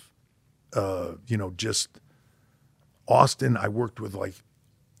with, just Austin, I worked with like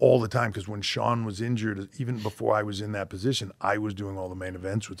all the time because when Sean was injured, even before I was in that position, I was doing all the main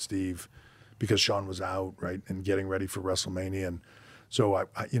events with Steve because Sean was out, right, and getting ready for WrestleMania. And so I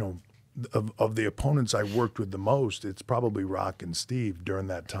of the opponents I worked with the most, it's probably Rock and Steve during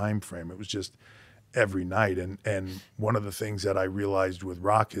that time frame. It was just every night. And one of the things that I realized with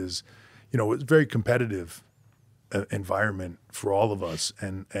Rock is, it's very competitive environment for all of us,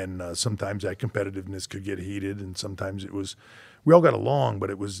 and sometimes that competitiveness could get heated, and sometimes we all got along, but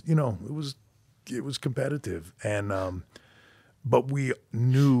it was competitive, and but we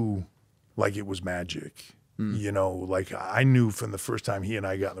knew like it was magic. Like I knew from the first time he and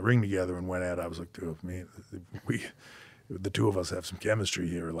I got in the ring together and went at it, I was like, dude, the two of us have some chemistry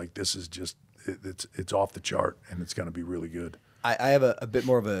here. Like this is just it's off the chart, and it's going to be really good. I have a bit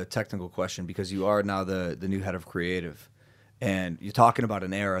more of a technical question because you are now the new head of creative, and you're talking about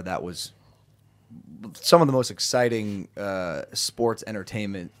an era that was some of the most exciting sports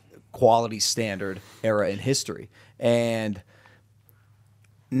entertainment quality standard era in history. And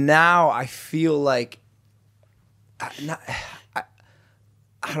now I feel like, how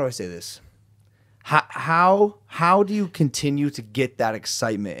do I say this? How do you continue to get that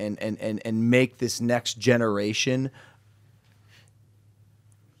excitement and make this next generation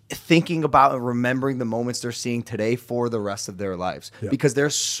thinking about and remembering the moments they're seeing today for the rest of their lives? Yeah. Because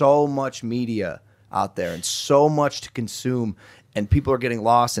there's so much media out there and so much to consume, and people are getting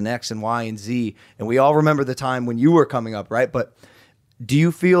lost in X and Y and Z, and we all remember the time when you were coming up, right? But do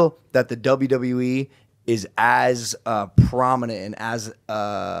you feel that the WWE is as prominent and as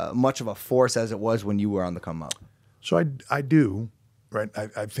much of a force as it was when you were on the come up? So I do. Right,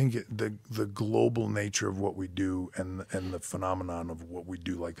 I think the global nature of what we do and the phenomenon of what we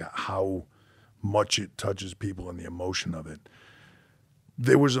do, like how much it touches people and the emotion of it.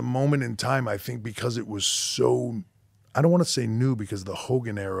 There was a moment in time, I think, because it was so, I don't want to say new because the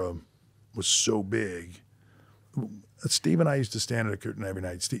Hogan era was so big. Steve and I used to stand at a curtain every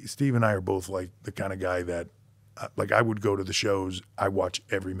night. Steve and I are both like the kind of guy that, like I would go to the shows, I watch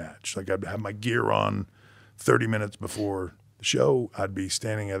every match. Like I'd have my gear on 30 minutes before show, I'd be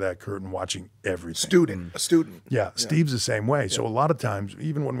standing at that curtain watching everything. A student. Yeah, Steve's the same way. So a lot of times,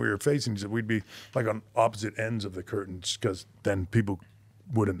 even when we were facing each other, we'd be like on opposite ends of the curtains because then people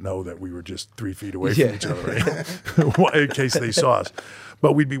wouldn't know that we were just 3 feet away from each other, right? In case they saw us.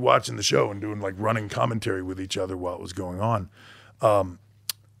 But we'd be watching the show and doing like running commentary with each other while it was going on.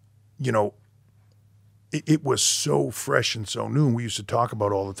 It was so fresh and so new. And we used to talk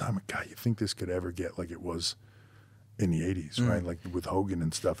about all the time, God, you think this could ever get like it was in the 80s, right? Like with Hogan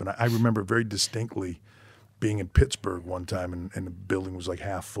and stuff. And I remember very distinctly being in Pittsburgh one time and the building was like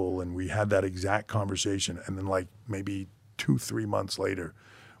half full and we had that exact conversation. And then like maybe 2-3 months later,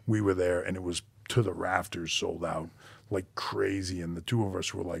 we were there and it was to the rafters, sold out like crazy. And the two of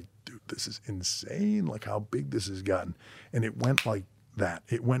us were like, dude, this is insane. Like how big this has gotten. And it went like that.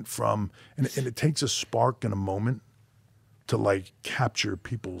 It went from, and it takes a spark and a moment to like capture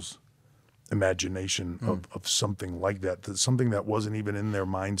people's imagination of something like that, something that wasn't even in their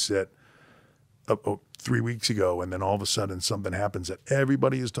mindset 3 weeks ago, and then all of a sudden something happens that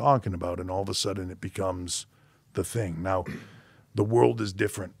everybody is talking about, and all of a sudden it becomes the thing. Now, the world is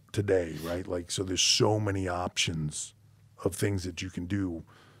different today, right? Like, so there's so many options of things that you can do,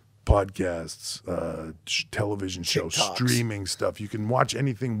 podcasts, television shows, TikToks, streaming stuff. You can watch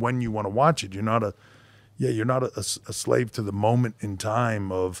anything when you want to watch it. You're not a slave to the moment in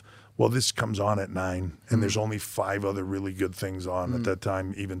time of, well, this comes on at 9 and there's only 5 other really good things on at that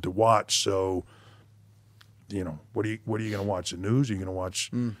time even to watch. So, what are you going to watch? The news? Are you going to watch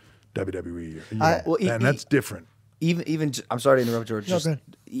WWE? And that's different. Even I'm sorry to interrupt, George.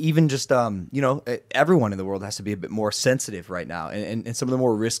 Everyone in the world has to be a bit more sensitive right now, and some of the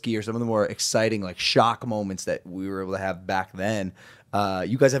more risky or some of the more exciting, like shock moments that we were able to have back then.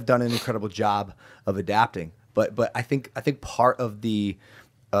 You guys have done an incredible job of adapting, but I think part of the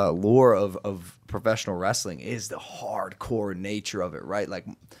lure of professional wrestling is the hardcore nature of it, right? Like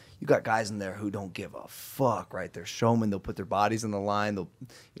you got guys in there who don't give a fuck, right? They're showmen. They'll put their bodies on the line. They'll,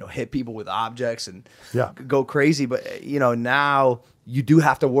 hit people with objects and go crazy. But, now you do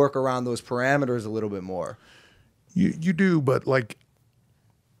have to work around those parameters a little bit more. You do, but like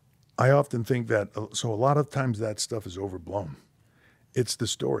I often think that, so a lot of times that stuff is overblown. It's the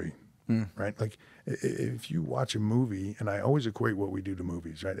story, right? Like if you watch a movie, and I always equate what we do to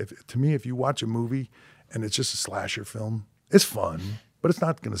movies, right? To me, if you watch a movie and it's just a slasher film, it's fun, but it's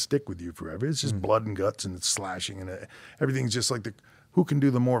not going to stick with you forever. It's just blood and guts and it's slashing and everything's just like who can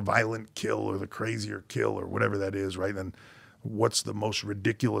do the more violent kill or the crazier kill or whatever that is, right? Then what's the most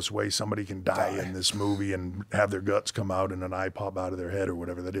ridiculous way somebody can die in this movie and have their guts come out and an eye pop out of their head or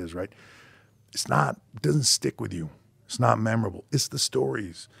whatever that is, right? It doesn't stick with you. It's not memorable. It's the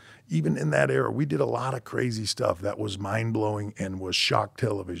stories. Even in that era, we did a lot of crazy stuff that was mind-blowing and was shock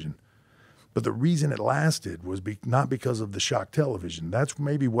television. But the reason it lasted was not because of the shock television. That's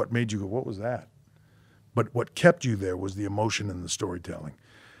maybe what made you go, what was that? But what kept you there was the emotion and the storytelling.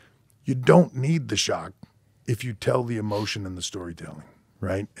 You don't need the shock if you tell the emotion and the storytelling,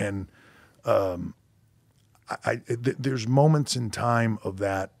 right? And there's moments in time of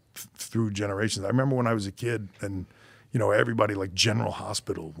that through generations. I remember when I was a kid and everybody like General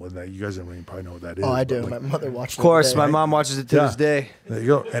Hospital. You guys don't even probably know what that is. Oh, I do. My mother watched it. Of course, my mom watches it to this day. There you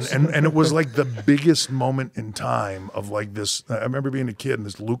go. And it was like the biggest moment in time of like this. I remember being a kid and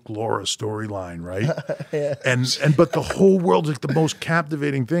this Luke Laura storyline, right? Yeah. And but the whole world's like the most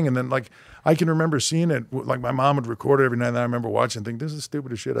captivating thing. And then like I can remember seeing it. Like my mom would record it every night, and I remember watching and think, this is the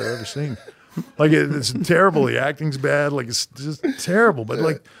stupidest shit I've ever seen. Like it's terrible. The acting's bad. Like it's just terrible. But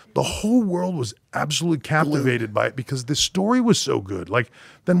like the whole world was absolutely captivated by it because the story was so good. Like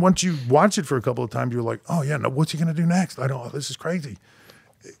then once you watch it for a couple of times, you're like, oh yeah, no, what's he gonna do next? This is crazy.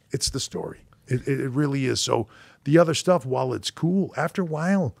 It's the story. It really is. So the other stuff, while it's cool, after a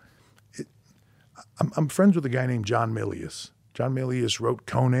while, I'm friends with a guy named John Milius. John Milius wrote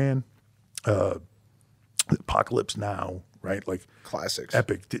Conan, Apocalypse Now. Right, like classics,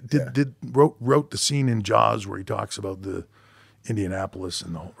 epic. Wrote the scene in Jaws where he talks about the Indianapolis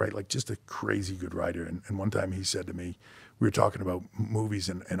and the whole, right, like just a crazy good writer. And one time he said to me, we were talking about movies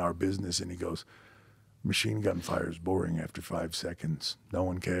and our business, and he goes, "Machine gun fire is boring after 5 seconds. No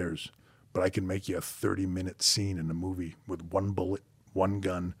one cares, but I can make you a 30-minute scene in a movie with one bullet, one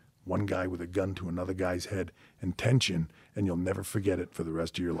gun, one guy with a gun to another guy's head, and tension, and you'll never forget it for the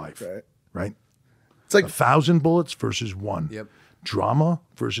rest of your life." Right? It's like 1,000 bullets versus one. Yep. Drama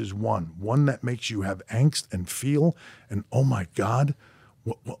versus one that makes you have angst and feel, and oh my God,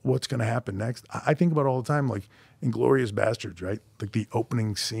 what's going to happen next? I think about it all the time, like Inglourious Bastards, right? Like the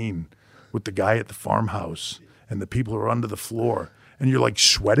opening scene with the guy at the farmhouse and the people are under the floor, and you're like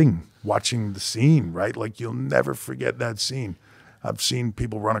sweating watching the scene, right? Like you'll never forget that scene. I've seen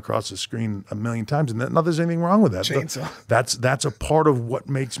people run across the screen a million times, and not there's anything wrong with that. Chainsaw. That's a part of what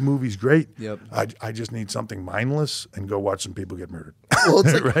makes movies great. Yep. I just need something mindless and go watch some people get murdered. Well,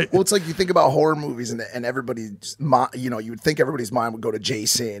 it's like, right? well, it's like you think about horror movies, and everybody's, you would think everybody's mind would go to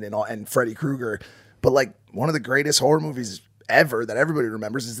Jason and Freddy Krueger, but like one of the greatest horror movies ever that everybody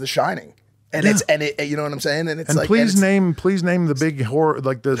remembers is The Shining. And it, you know what I'm saying? And it's and like, please name the big horror,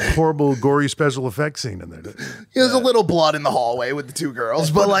 like the horrible, gory special effects scene in there. There's a little blood in the hallway with the two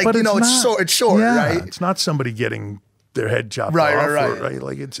girls, but it's short, yeah, right? It's not somebody getting their head chopped right, off, right.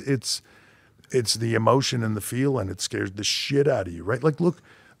 Like it's the emotion and the feel, and it scares the shit out of you, right? Like look,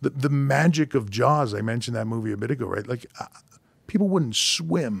 the magic of Jaws. I mentioned that movie a bit ago, right? Like people wouldn't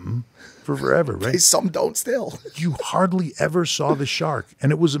swim for forever, right? Some don't still. You hardly ever saw the shark,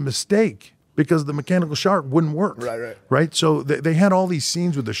 and it was a mistake. Because the mechanical shark wouldn't work. Right? So they had all these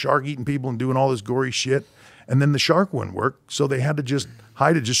scenes with the shark eating people and doing all this gory shit, and then the shark wouldn't work. So they had to just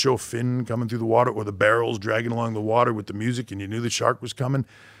hide it, just show a fin coming through the water or the barrels dragging along the water with the music, and you knew the shark was coming.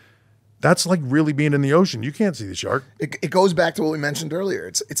 That's like really being in the ocean. You can't see the shark. It goes back to what we mentioned earlier.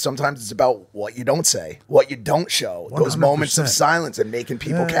 It's sometimes it's about what you don't say, what you don't show, 100%. Those moments of silence and making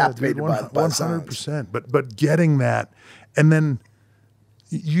people captivated by 100%. But getting that, and then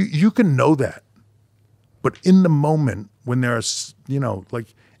you can know that, but in the moment when there's,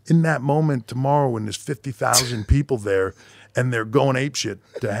 like in that moment tomorrow when there's 50,000 people there and they're going apeshit,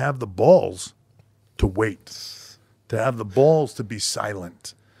 to have the balls to wait, to have the balls to be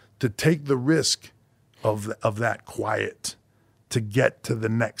silent, to take the risk of that quiet, to get to the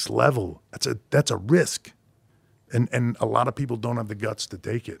next level. That's a risk, and a lot of people don't have the guts to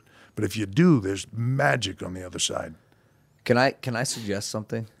take it. But if you do, there's magic on the other side. Can I suggest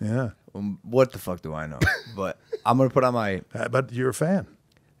something? Yeah. What the fuck do I know? But I'm gonna put on my. But you're a fan,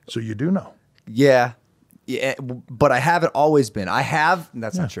 so you do know. Yeah, but I haven't always been. I have.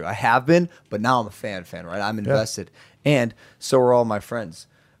 That's not true. I have been, but now I'm a fan. Right? I'm invested, and so are all my friends.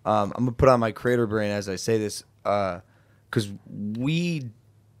 I'm gonna put on my creator brain as I say this, because we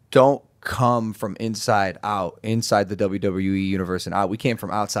don't come from inside out, inside the WWE universe and out. We came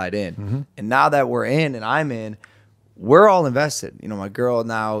from outside in, and now that we're in, and I'm in. We're all invested. My girl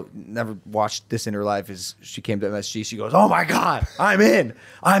now never watched this in her life. She came to MSG. She goes, "Oh my God, I'm in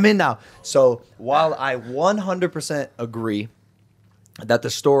now." So while I 100% agree that the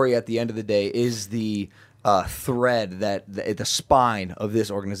story at the end of the day is the thread, that the spine of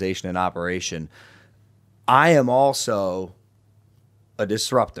this organization and operation. I am also a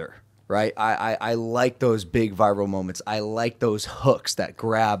disruptor, right? I like those big viral moments. I like those hooks that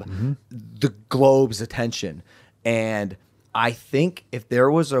grab the globe's attention. And I think if there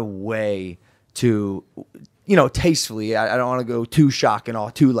was a way to, tastefully, I don't want to go too shock and awe,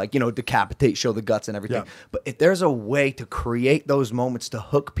 too decapitate, show the guts and everything. Yeah. But if there's a way to create those moments to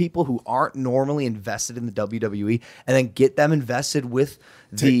hook people who aren't normally invested in the WWE and then get them invested with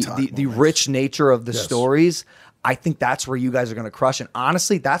the rich nature of the stories, I think that's where you guys are going to crush. And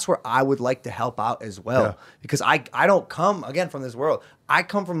honestly, that's where I would like to help out as well. Because I don't come, again, from this world. I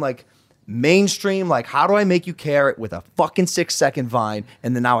come from mainstream, how do I make you care with a fucking 6-second Vine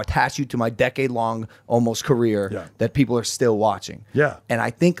and then now attach you to my decade-long almost career that people are still watching. Yeah. And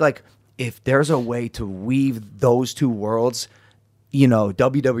I think if there's a way to weave those two worlds,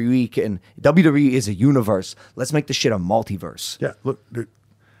 WWE is a universe. Let's make the shit a multiverse. Yeah, look, dude,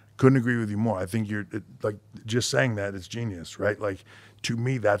 couldn't agree with you more. I think you're just saying that is genius, right? To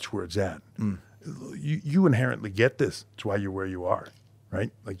me, that's where it's at. You inherently get this. It's why you're where you are,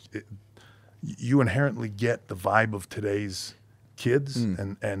 right? You inherently get the vibe of today's kids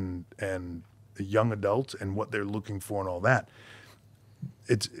and the young adults and what they're looking for and all that.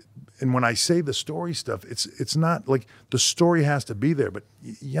 And when I say the story stuff, it's not the story has to be there, but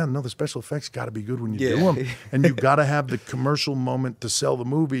the special effects got to be good when you do them, and you got to have the commercial moment to sell the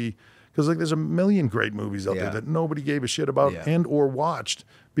movie, because there's a million great movies out there that nobody gave a shit about and or watched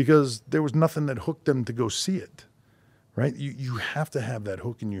because there was nothing that hooked them to go see it. Right? You have to have that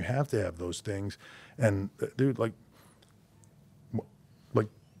hook, and you have to have those things. And dude,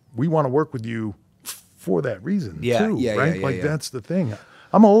 we want to work with you for that reason too, right? That's the thing.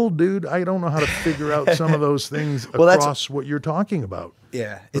 I'm old, dude. I don't know how to figure out some of those things across what you're talking about.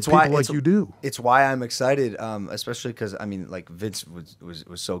 Yeah, it's why you do. It's why I'm excited, especially because Vince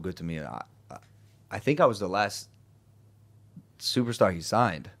was so good to me. I think I was the last superstar he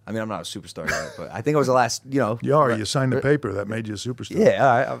signed. I'm not a superstar yet, but I think I was the last, You are. You signed the paper that made you a superstar. Yeah,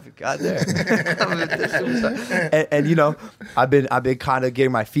 all right, I've got there. and I've been kind of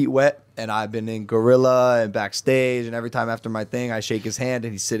getting my feet wet, and I've been in Gorilla and backstage, and every time after my thing, I shake his hand,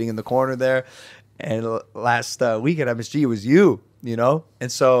 and he's sitting in the corner there. And last week at MSG, it was you,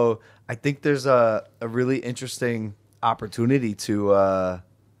 And so I think there's a really interesting opportunity to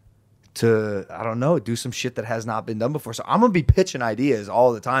I don't know, do some shit that has not been done before. So I'm gonna be pitching ideas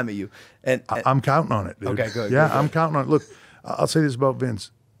all the time at you, and I'm counting on it, dude. Okay, good. Yeah, good. I'm counting on it. Look, I'll say this about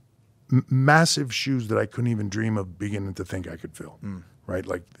Vince: massive shoes that I couldn't even dream of beginning to think I could fill. Right,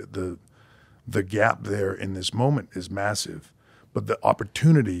 the gap there in this moment is massive, but the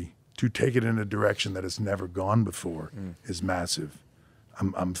opportunity to take it in a direction that has never gone before is massive.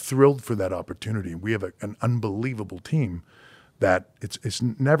 I'm thrilled for that opportunity. We have an unbelievable team. That it's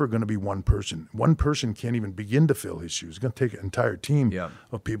never going to be one person. One person can't even begin to fill his shoes. It's going to take an entire team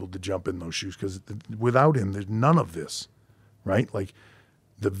of people to jump in those shoes, because without him, there's none of this, right?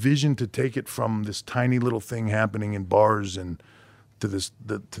 The vision to take it from this tiny little thing happening in bars and to this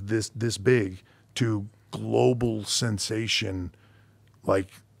big to global sensation like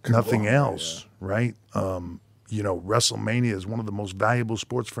nothing else, right? WrestleMania is one of the most valuable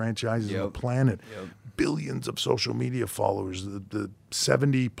sports franchises on the planet. Billions of social media followers, the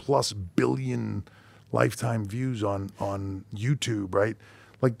 70+ billion lifetime views on YouTube, right?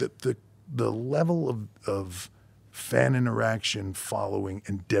 The level of fan interaction, following,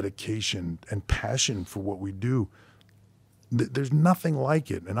 and dedication and passion for what we do. There's nothing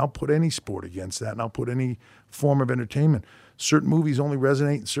like it. And I'll put any sport against that, and I'll put any form of entertainment. Certain movies only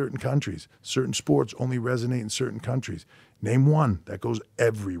resonate in certain countries. Certain sports only resonate in certain countries. Name one that goes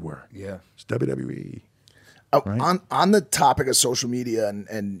everywhere. Yeah. It's WWE. Right? On the topic of social media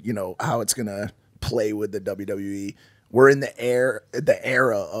and how it's gonna play with the WWE, we're in the era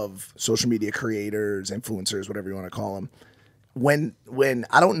of social media creators, influencers, whatever you want to call them. When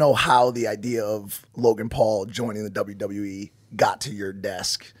I don't know how the idea of Logan Paul joining the WWE got to your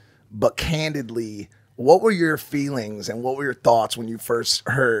desk, but candidly, what were your feelings and what were your thoughts when you first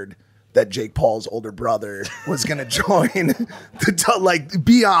heard that Jake Paul's older brother was going to join?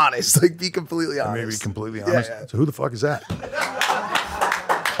 Be honest, be completely honest. Maybe completely honest. Yeah. So who the fuck is that?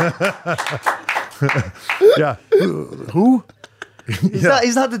 Yeah. Who?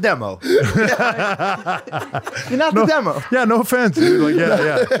 He's not the demo. You're not the demo. Yeah, no offense, dude.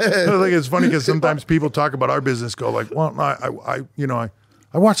 It's funny because sometimes people talk about our business, go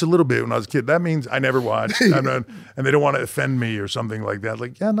I watched a little bit when I was a kid. That means I never watched, and they don't want to offend me or something like that.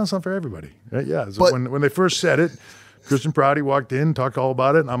 That's not for everybody. Right? Yeah. So when they first said it, Christian Prouty walked in, talked all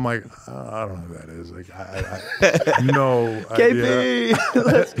about it, and I'm like, I don't know who that is. Like, I no idea. KP,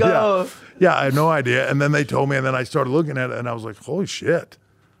 let's go. Yeah, I had no idea. And then they told me, and then I started looking at it, and I was like, holy shit.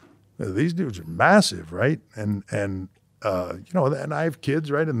 These dudes are massive, right? And and I have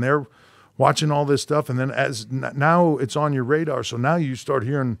kids, right? And they're watching all this stuff. And then now it's on your radar. So now you start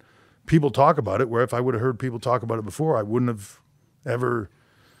hearing people talk about it, where if I would have heard people talk about it before, I wouldn't have ever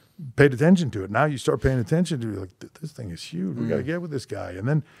paid attention to it. Now you start paying attention to it, like, this thing is huge. We got to get with this guy. And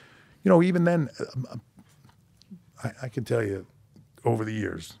then, even then, I can tell you, over the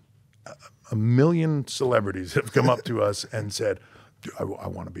years, a million celebrities have come up to us and said, I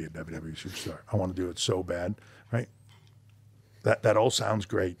want to be a WWE superstar. I want to do it so bad, right? That all sounds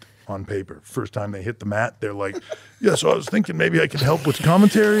great on paper. First time they hit the mat, they're like, yeah, so I was thinking maybe I could help with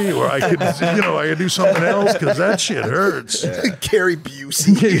commentary, or I could, I could do something else, because that shit hurts. Gary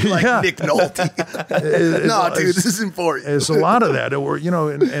Busey, like Nick Nolte. No, dude, this isn't for you. It's a lot of that, or,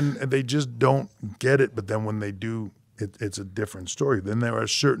 and they just don't get it. But then when they do, it's a different story. Then there are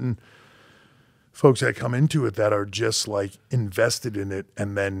certain folks that come into it that are just like invested in it,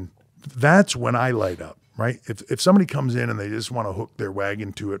 and then that's when I light up. Right? If somebody comes in and they just want to hook their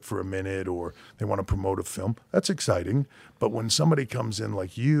wagon to it for a minute, or they want to promote a film, that's exciting. But when somebody comes in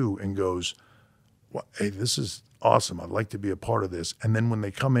like you and goes, well, hey, this is awesome, I'd like to be a part of this. And then when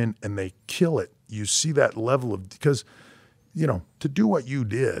they come in and they kill it, you see that level of, because, to do what you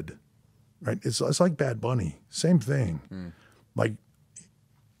did, right? It's like Bad Bunny, same thing. Like,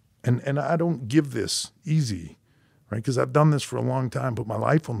 and I don't give this easy, right? Because I've done this for a long time, put my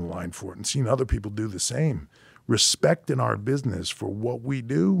life on the line for it, and seen other people do the same. Respect in our business for what we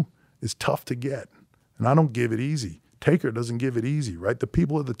do is tough to get, and I don't give it easy. Taker doesn't give it easy, right? The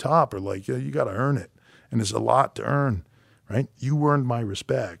people at the top are like, yeah, you got to earn it, and it's a lot to earn, right? You earned my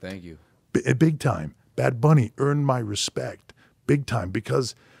respect. Thank you. Big time. Bad Bunny earned my respect, big time,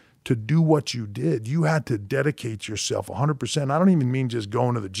 because to do what you did, you had to dedicate yourself 100%. I don't even mean just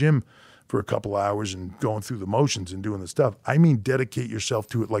going to the gym for a couple hours and going through the motions and doing the stuff. I mean, dedicate yourself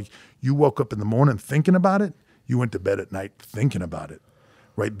to it. Like, you woke up in the morning thinking about it, you went to bed at night thinking about it,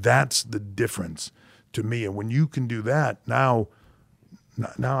 right? That's the difference to me. And when you can do that, now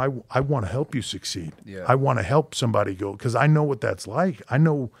I want to help you succeed. Yeah. I want to help somebody go, because I know what that's like. I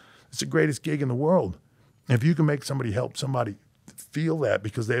know it's the greatest gig in the world. If you can make somebody help somebody feel that,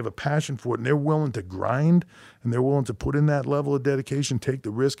 because they have a passion for it and they're willing to grind and they're willing to put in that level of dedication, take the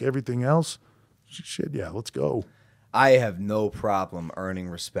risk, everything else, shit, yeah, let's go. I have no problem earning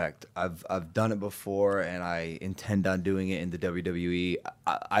respect. I've done it before, and I intend on doing it in the WWE.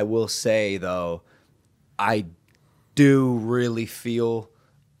 I will say, though, I do really feel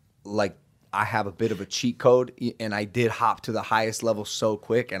like I have a bit of a cheat code, and I did hop to the highest level so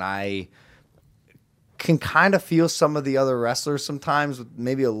quick, and I can kind of feel some of the other wrestlers sometimes with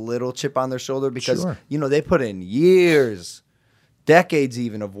maybe a little chip on their shoulder, because they put in years, decades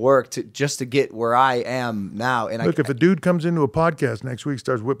even, of work just to get where I am now. And look, if a dude comes into a podcast next week,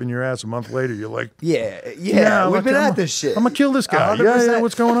 starts whipping your ass a month later, you're like, yeah, we've been at this shit. I'm gonna kill this guy. 100%. Yeah,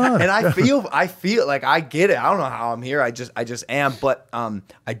 what's going on? And I feel like I get it. I don't know how I'm here. I just am. But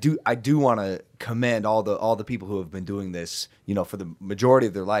I do want to commend all the people who have been doing this, for the majority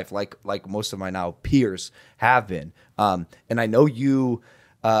of their life, like most of my now peers have been. And I know you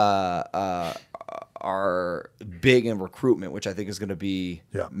are big in recruitment, which I think is going to be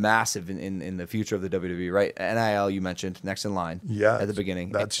massive in the future of the WWE, right? NIL, you mentioned, next in line at the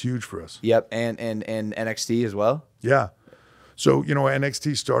beginning. That's huge for us. Yep, and NXT as well? Yeah. So,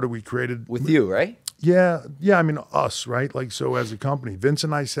 NXT started, we created... With you, right? Yeah, I mean, us, right? Like, so as a company, Vince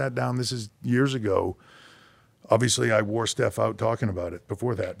and I sat down, this is years ago. Obviously, I wore Steph out talking about it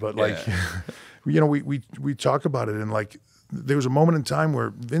before that, but we talk about it, and like, there was a moment in time where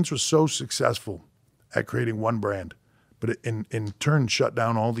Vince was so successful at creating one brand, but it in turn shut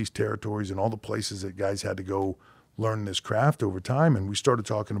down all these territories and all the places that guys had to go learn this craft over time. And we started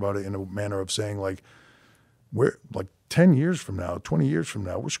talking about it in a manner of saying, like, we're like 10 years from now, 20 years from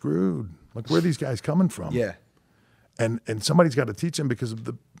now, we're screwed. Like, where are these guys coming from? Yeah. And somebody's got to teach them, because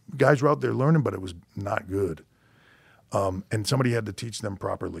the guys were out there learning, but it was not good. And somebody had to teach them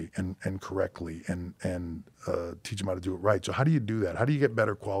properly and correctly and teach them how to do it right. So how do you do that? How do you get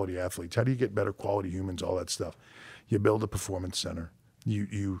better quality athletes? How do you get better quality humans? All that stuff. You build a performance center.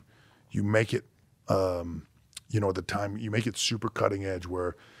 You make it, at the time, you make it super cutting edge,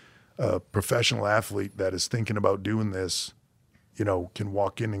 where a professional athlete that is thinking about doing this, can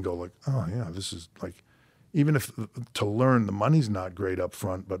walk in and go like, oh yeah, this is like, even if to learn, the money's not great up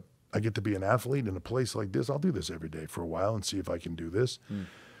front, but I get to be an athlete in a place like this. I'll do this every day for a while and see if I can do this.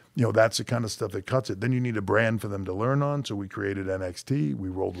 that's the kind of stuff that cuts it. Then you need a brand for them to learn on. So we created NXT. We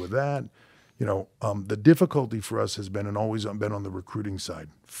rolled with that. The difficulty for us has been and always been on the recruiting side,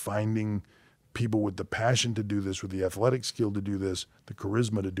 finding people with the passion to do this, with the athletic skill to do this, the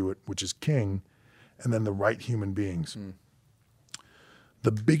charisma to do it, which is king, and then the right human beings.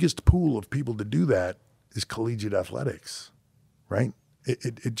 The biggest pool of people to do that is collegiate athletics, right?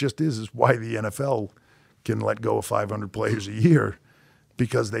 It just is why the NFL can let go of 500 players a year,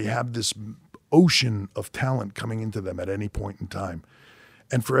 because they have this ocean of talent coming into them at any point in time.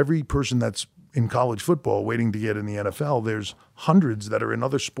 And for every person that's in college football waiting to get in the NFL, there's hundreds that are in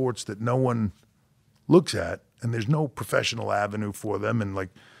other sports that no one looks at, and there's no professional avenue for them. And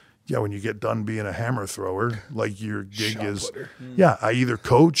when you get done being a hammer thrower, your gig is, I either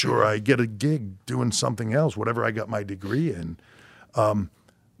coach or I get a gig doing something else, whatever I got my degree in.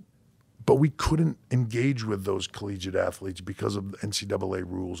 But we couldn't engage with those collegiate athletes because of the NCAA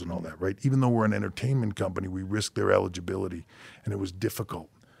rules and all that, right? Even though we're an entertainment company, we risk their eligibility, and it was difficult.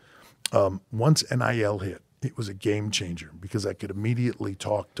 Once NIL hit, it was a game changer because I could immediately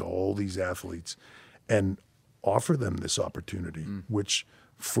talk to all these athletes and offer them this opportunity, which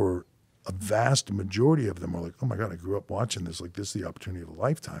for a vast majority of them are like, oh my God, I grew up watching this. This is the opportunity of a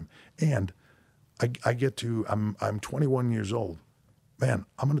lifetime. And I'm 21 years old. Man,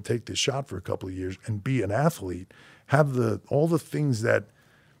 I'm going to take this shot for a couple of years and be an athlete, have all the things that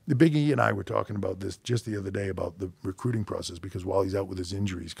the Big E and I were talking about this just the other day about the recruiting process, because while he's out with his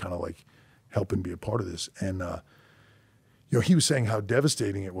injury, he's kind of helping be a part of this. And, he was saying how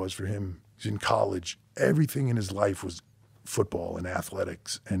devastating it was for him. He's in college. Everything in his life was football and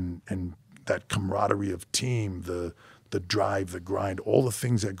athletics and that camaraderie of team, the drive, the grind, all the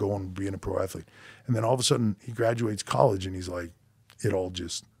things that go on being a pro athlete. And then all of a sudden he graduates college and he's like, it all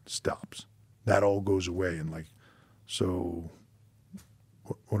just stops. That all goes away. And so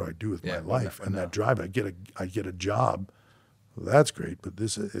what do I do with my life? And that drive, I get a job. Well, that's great, but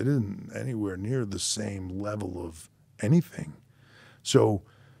it isn't anywhere near the same level of anything. So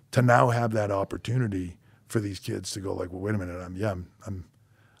to now have that opportunity for these kids to go well, wait a minute, I'm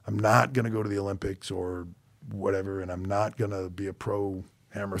not going to go to the Olympics or whatever, and I'm not going to be a pro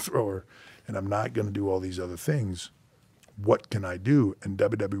hammer thrower, and I'm not going to do all these other things. What can I do? And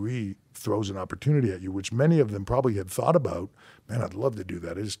WWE throws an opportunity at you, which many of them probably had thought about. Man, I'd love to do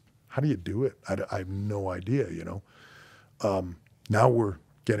that. How do you do it? I have no idea, Now we're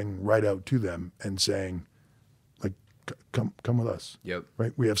getting right out to them and saying, come with us. Yep.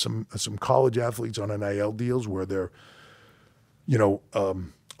 Right. We have some college athletes on NIL deals where they're,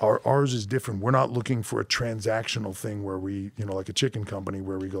 ours is different. We're not looking for a transactional thing where we, like a chicken company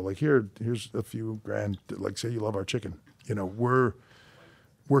where we go here's a few grand, say you love our chicken. We're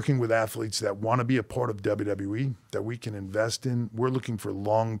working with athletes that want to be a part of WWE, that we can invest in. We're looking for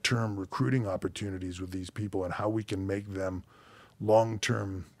long-term recruiting opportunities with these people and how we can make them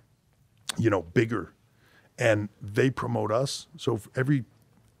long-term, bigger. And they promote us. So for every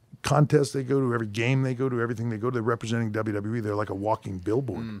contest they go to, every game they go to, everything they go to, they're representing WWE. They're like a walking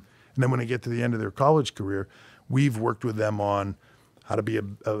billboard. And then when they get to the end of their college career, we've worked with them on how to be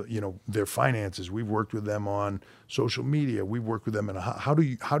their finances. We've worked with them on social media. We've worked with them on how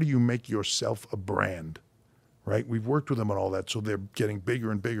do you make yourself a brand, right? We've worked with them on all that. So they're getting bigger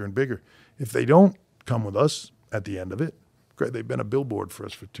and bigger and bigger. If they don't come with us at the end of it, great, they've been a billboard for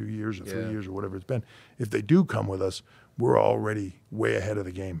us for 2 years or 3 years or whatever it's been. If they do come with us, we're already way ahead of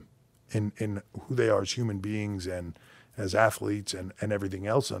the game in who they are as human beings and as athletes and everything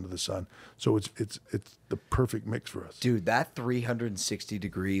else under the sun. So it's the perfect mix for us. Dude, that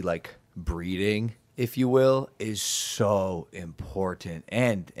 360-degree breeding, if you will, is so important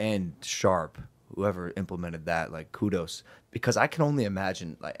and sharp. Whoever implemented that, kudos, because I can only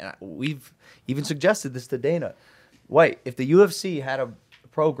imagine. And we've even suggested this to Dana. White, if the UFC had a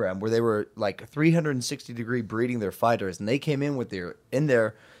program where they were 360-degree breeding their fighters, and they came in with in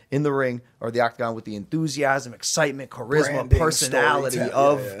the ring or the octagon with the enthusiasm, excitement, charisma, branding, personality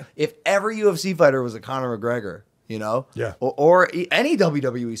if every UFC fighter was a Conor McGregor, or any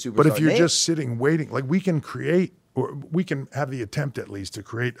WWE superstar. But if you're just sitting waiting, we can create, or we can have the attempt at least to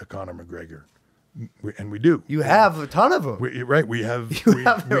create a Conor McGregor. And we do. You have a ton of them. We have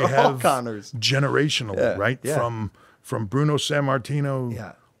Conors. Generational, right? Yeah. From Bruno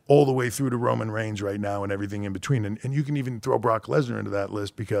Sammartino all the way through to Roman Reigns right now and everything in between. And you can even throw Brock Lesnar into that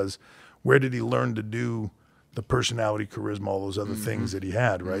list, because where did he learn to do the personality, charisma, all those other things that he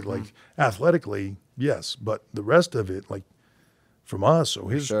had, right? Athletically, yes, but the rest of it, from us, so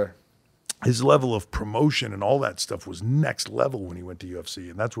his level of promotion and all that stuff was next level when he went to UFC,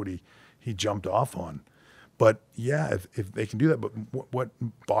 and that's what he jumped off on. But yeah, if they can do that, but what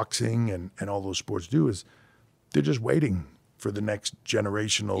boxing and all those sports do is they're just waiting for the next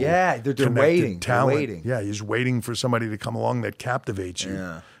generational they're waiting. talent. They're waiting. Yeah, you're just waiting for somebody to come along that captivates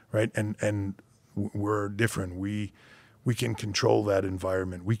you, right? And we're different. We can control that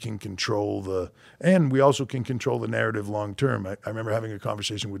environment. We can control and we also can control the narrative long term. I remember having a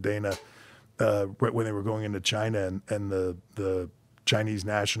conversation with Dana when they were going into China and the Chinese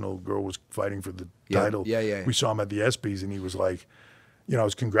national girl was fighting for the title. Yeah. We saw him at the ESPYs and he was like, I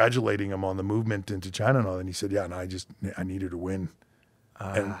was congratulating him on the movement into China and all, and he said, "Yeah, and I need her to win."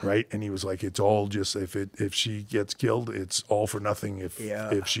 And he was like, "It's all just if she gets killed, it's all for nothing.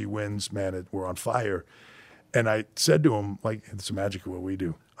 If she wins, man, we're on fire." And I said to him, like, "It's the magic of what we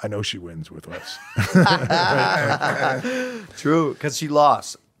do. I know she wins with us." True, because she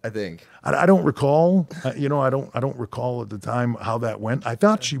lost. I think. I don't recall. I don't recall at the time how that went. I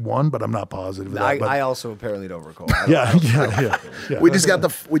thought she won, but I'm not positive. I also apparently don't recall. Yeah. We just got the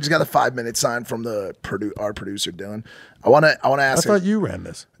 5-minute sign from our producer Dylan. I want to ask. I thought you ran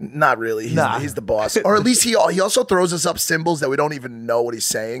this. Not really. He's the boss, or at least he also throws us up symbols that we don't even know what he's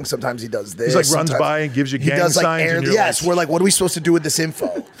saying. Sometimes he does this. He's like runs by and gives you gang signs. And yes, we're like, what are we supposed to do with this info?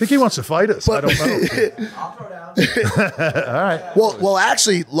 I think he wants to fight us. I don't know. I'll throw down. All right. Well,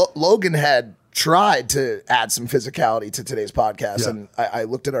 actually, Logan had tried to add some physicality to today's podcast, and I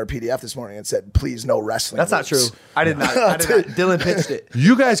looked at our PDF this morning and said, "Please, no wrestling." That's not true. I did not. Dylan pitched it.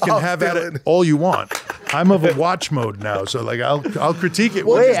 You guys can have at it all you want. I'm of a watch mode now, so like I'll critique it.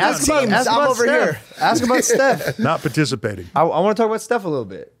 Wait, ask about over here. Ask about Steph. Not participating. I want to talk about Steph a little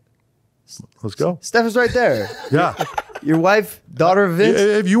bit. Let's go. Steph is right there. Yeah. Your wife, daughter of Vince.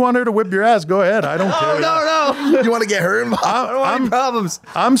 If you want her to whip your ass, go ahead. I don't care. No. You want to get her involved? I don't want any problems.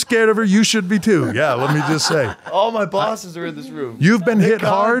 I'm scared of her. You should be too. Yeah, let me just say. All my bosses are in this room. You've been hit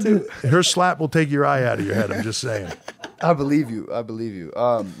hard. Her slap will take your eye out of your head. I'm just saying. I believe you.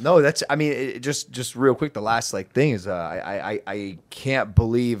 No, that's. I mean, just real quick. The last thing is, I can't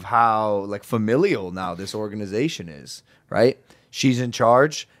believe how familial now this organization is. Right? She's in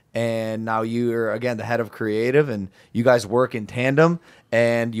charge. And now you're, again, the head of creative, and you guys work in tandem,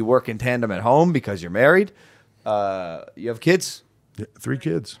 and you work in tandem at home because you're married. You have kids? Yeah, 3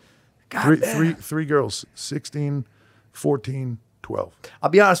 kids. God, three girls, 16, 14, 12. I'll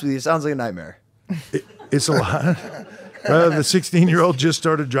be honest with you, it sounds like a nightmare. It's a lot. The 16-year-old just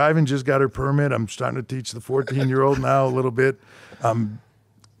started driving, just got her permit. I'm starting to teach the 14-year-old now a little bit. I'm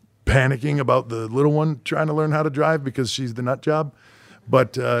panicking about the little one trying to learn how to drive because she's the nut job.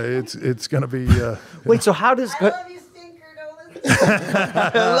 But it's going to be... Wait, so how does... I love you, Stinker. Don't listen.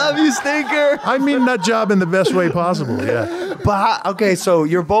 I love you, Stinker. I mean nut job in the best way possible, yeah. But, okay, so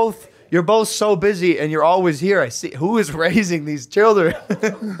you're both so busy and you're always here. I see. Who is raising these children?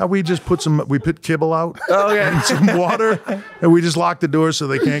 We just put kibble out and some water, and we just lock the door so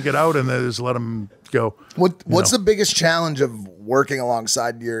they can't get out, and then just let them go. What's the biggest challenge of working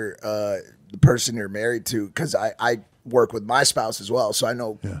alongside your the person you're married to? Because I work with my spouse as well, so I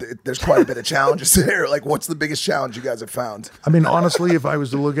know there's quite a bit of challenges there. What's the biggest challenge you guys have found? I mean, honestly, if I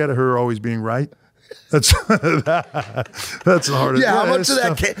was to look at her always being right, that's the hardest. Yeah,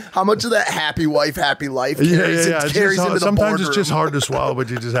 how much of that happy wife, happy life carries into the sometimes boardroom? It's just hard to swallow, but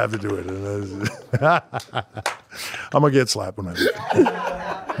you just have to do it. I'm gonna get slapped when I do it.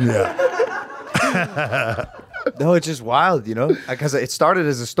 Yeah. No, it's just wild, because it started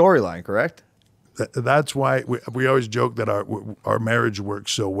as a storyline, correct? That's why we always joke that our marriage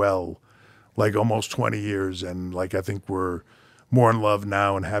works so well, almost 20 years, and I think we're more in love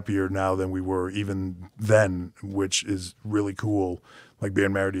now and happier now than we were even then, which is really cool.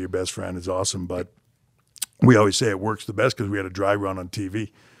 Being married to your best friend is awesome, but we always say it works the best because we had a dry run on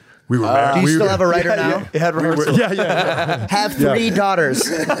TV. We were married. Do you still have a writer now? You had rehearsal. Yeah. Have 3 daughters.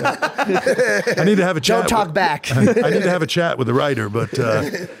 I need to have a chat. Don't talk back. I need to have a chat with the writer, but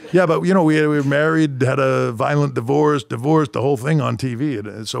we were married, had a violent divorced the whole thing on TV,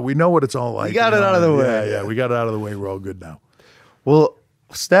 and so we know what it's all like. You got it out of the way. Yeah, we got it out of the way. We're all good now. Well,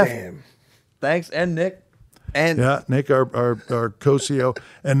 Steph, thanks, and Nick, and Nick, our co-CEO,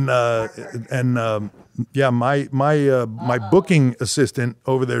 and my booking assistant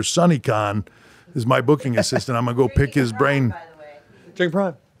over there, Sonny Khan, is my booking assistant. I'm gonna go pick his brain. Drink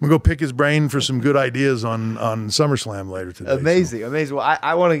Prime. I'm gonna go pick his brain for some good ideas on SummerSlam later today. Amazing. Well,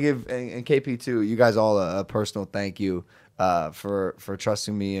 I want to give and KP too, you guys all a personal thank you. For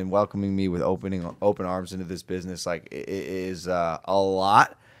trusting me and welcoming me with open arms into this business. It is a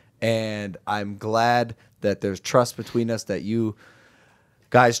lot, and I'm glad that there's trust between us, that you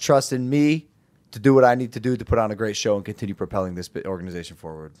guys trust in me to do what I need to do to put on a great show and continue propelling this organization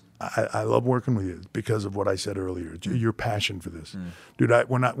forward. I love working with you because of what I said earlier. Your passion for this, dude.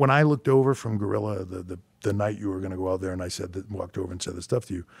 When I looked over from Gorilla the night you were going to go out there, and I walked over and said the stuff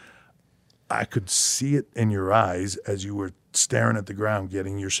to you, I could see it in your eyes as you were staring at the ground,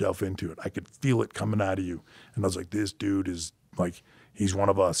 getting yourself into it. I could feel it coming out of you, and I was like, this dude is like, he's one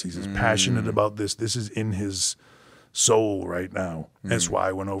of us. He's as passionate about this. This is in his soul right now. That's why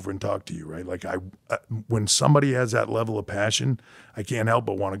I went over and talked to you, right? Like when somebody has that level of passion, I can't help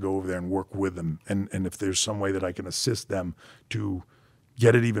but want to go over there and work with them. And if there's some way that I can assist them to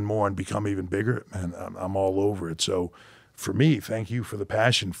get it even more and become even bigger, man, I'm all over it. So for me, thank you for the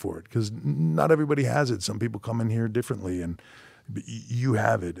passion for it, because not everybody has it. Some people come in here differently, and you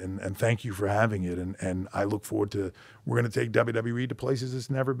have it, and thank you for having it. And I look forward to, we're going to take WWE to places it's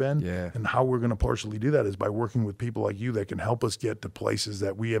never been. Yeah. And how we're going to partially do that is by working with people like you that can help us get to places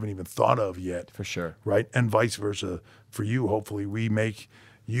that we haven't even thought of yet. For sure. Right? And vice versa for you. Hopefully we make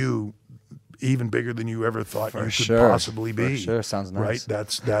you even bigger than you ever thought you could possibly be. For sure. Sounds nice. Right?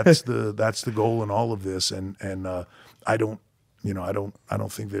 That's the goal in all of this. And I don't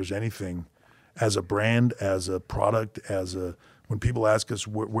think there's anything as a brand, as a product, when people ask us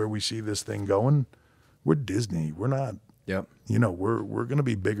where we see this thing going, we're Disney. We're not. Yep. We're going to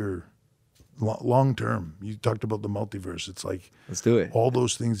be bigger long term. You talked about the multiverse. It's like, let's do it. All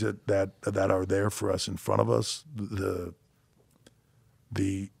those things that are there for us in front of us, the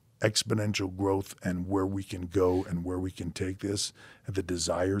exponential growth and where we can go and where we can take this, and the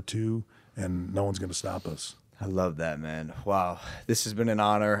desire to, and no one's going to stop us. I love that, man. Wow. This has been an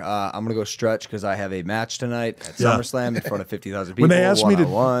honor. I'm going to go stretch because I have a match tonight at SummerSlam in front of 50,000 people. When they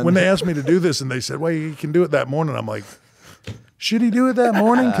asked me to do this and they said, well, you can do it that morning, I'm like, should he do it that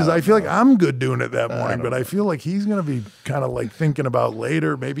morning? Because I feel like I'm good doing it that morning, but I feel like he's going to be kind of like thinking about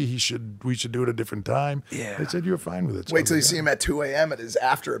later. Maybe we should do it a different time. Yeah. They said you were fine with it. So wait till you see him at 2 a.m. at his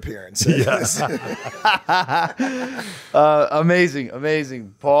after appearance.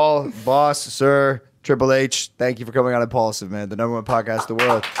 Amazing. Paul, boss, sir, Triple H, thank you for coming on Impulsive, man. The #1 podcast in the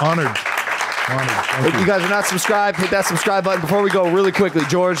world. Honored. If you guys are not subscribed, hit that subscribe button. Before we go, really quickly,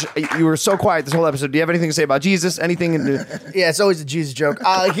 George, you were so quiet this whole episode. Do you have anything to say about Jesus? Anything? Yeah, it's always a Jesus joke.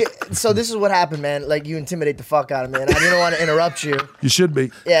 So this is what happened, man. Like, you intimidate the fuck out of me, and I didn't want to interrupt you. You should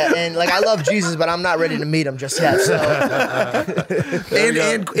be. Yeah, and like, I love Jesus, but I'm not ready to meet him just yet. So,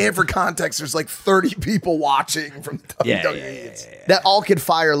 and for context, there's like 30 people watching from WWE. That all could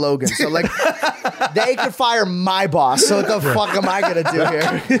fire Logan. So like, they could fire my boss. So what the fuck am I gonna do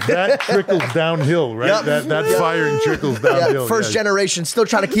here? That trickles downhill, right? Yep. That firing trickles downhill. First generation, still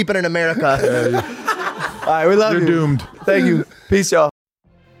trying to keep it in America. All right, we love you. You're doomed. Thank you. Peace, y'all.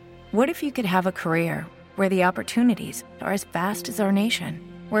 What if you could have a career where the opportunities are as vast as our nation,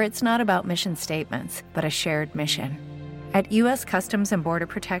 where it's not about mission statements, but a shared mission? At U.S. Customs and Border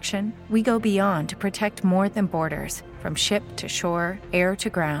Protection, we go beyond to protect more than borders. From ship to shore, air to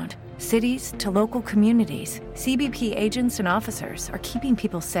ground, cities to local communities, CBP agents and officers are keeping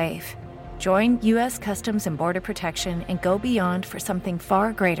people safe. Join U.S. Customs and Border Protection and go beyond for something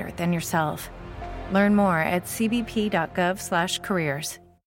far greater than yourself. Learn more at cbp.gov/careers.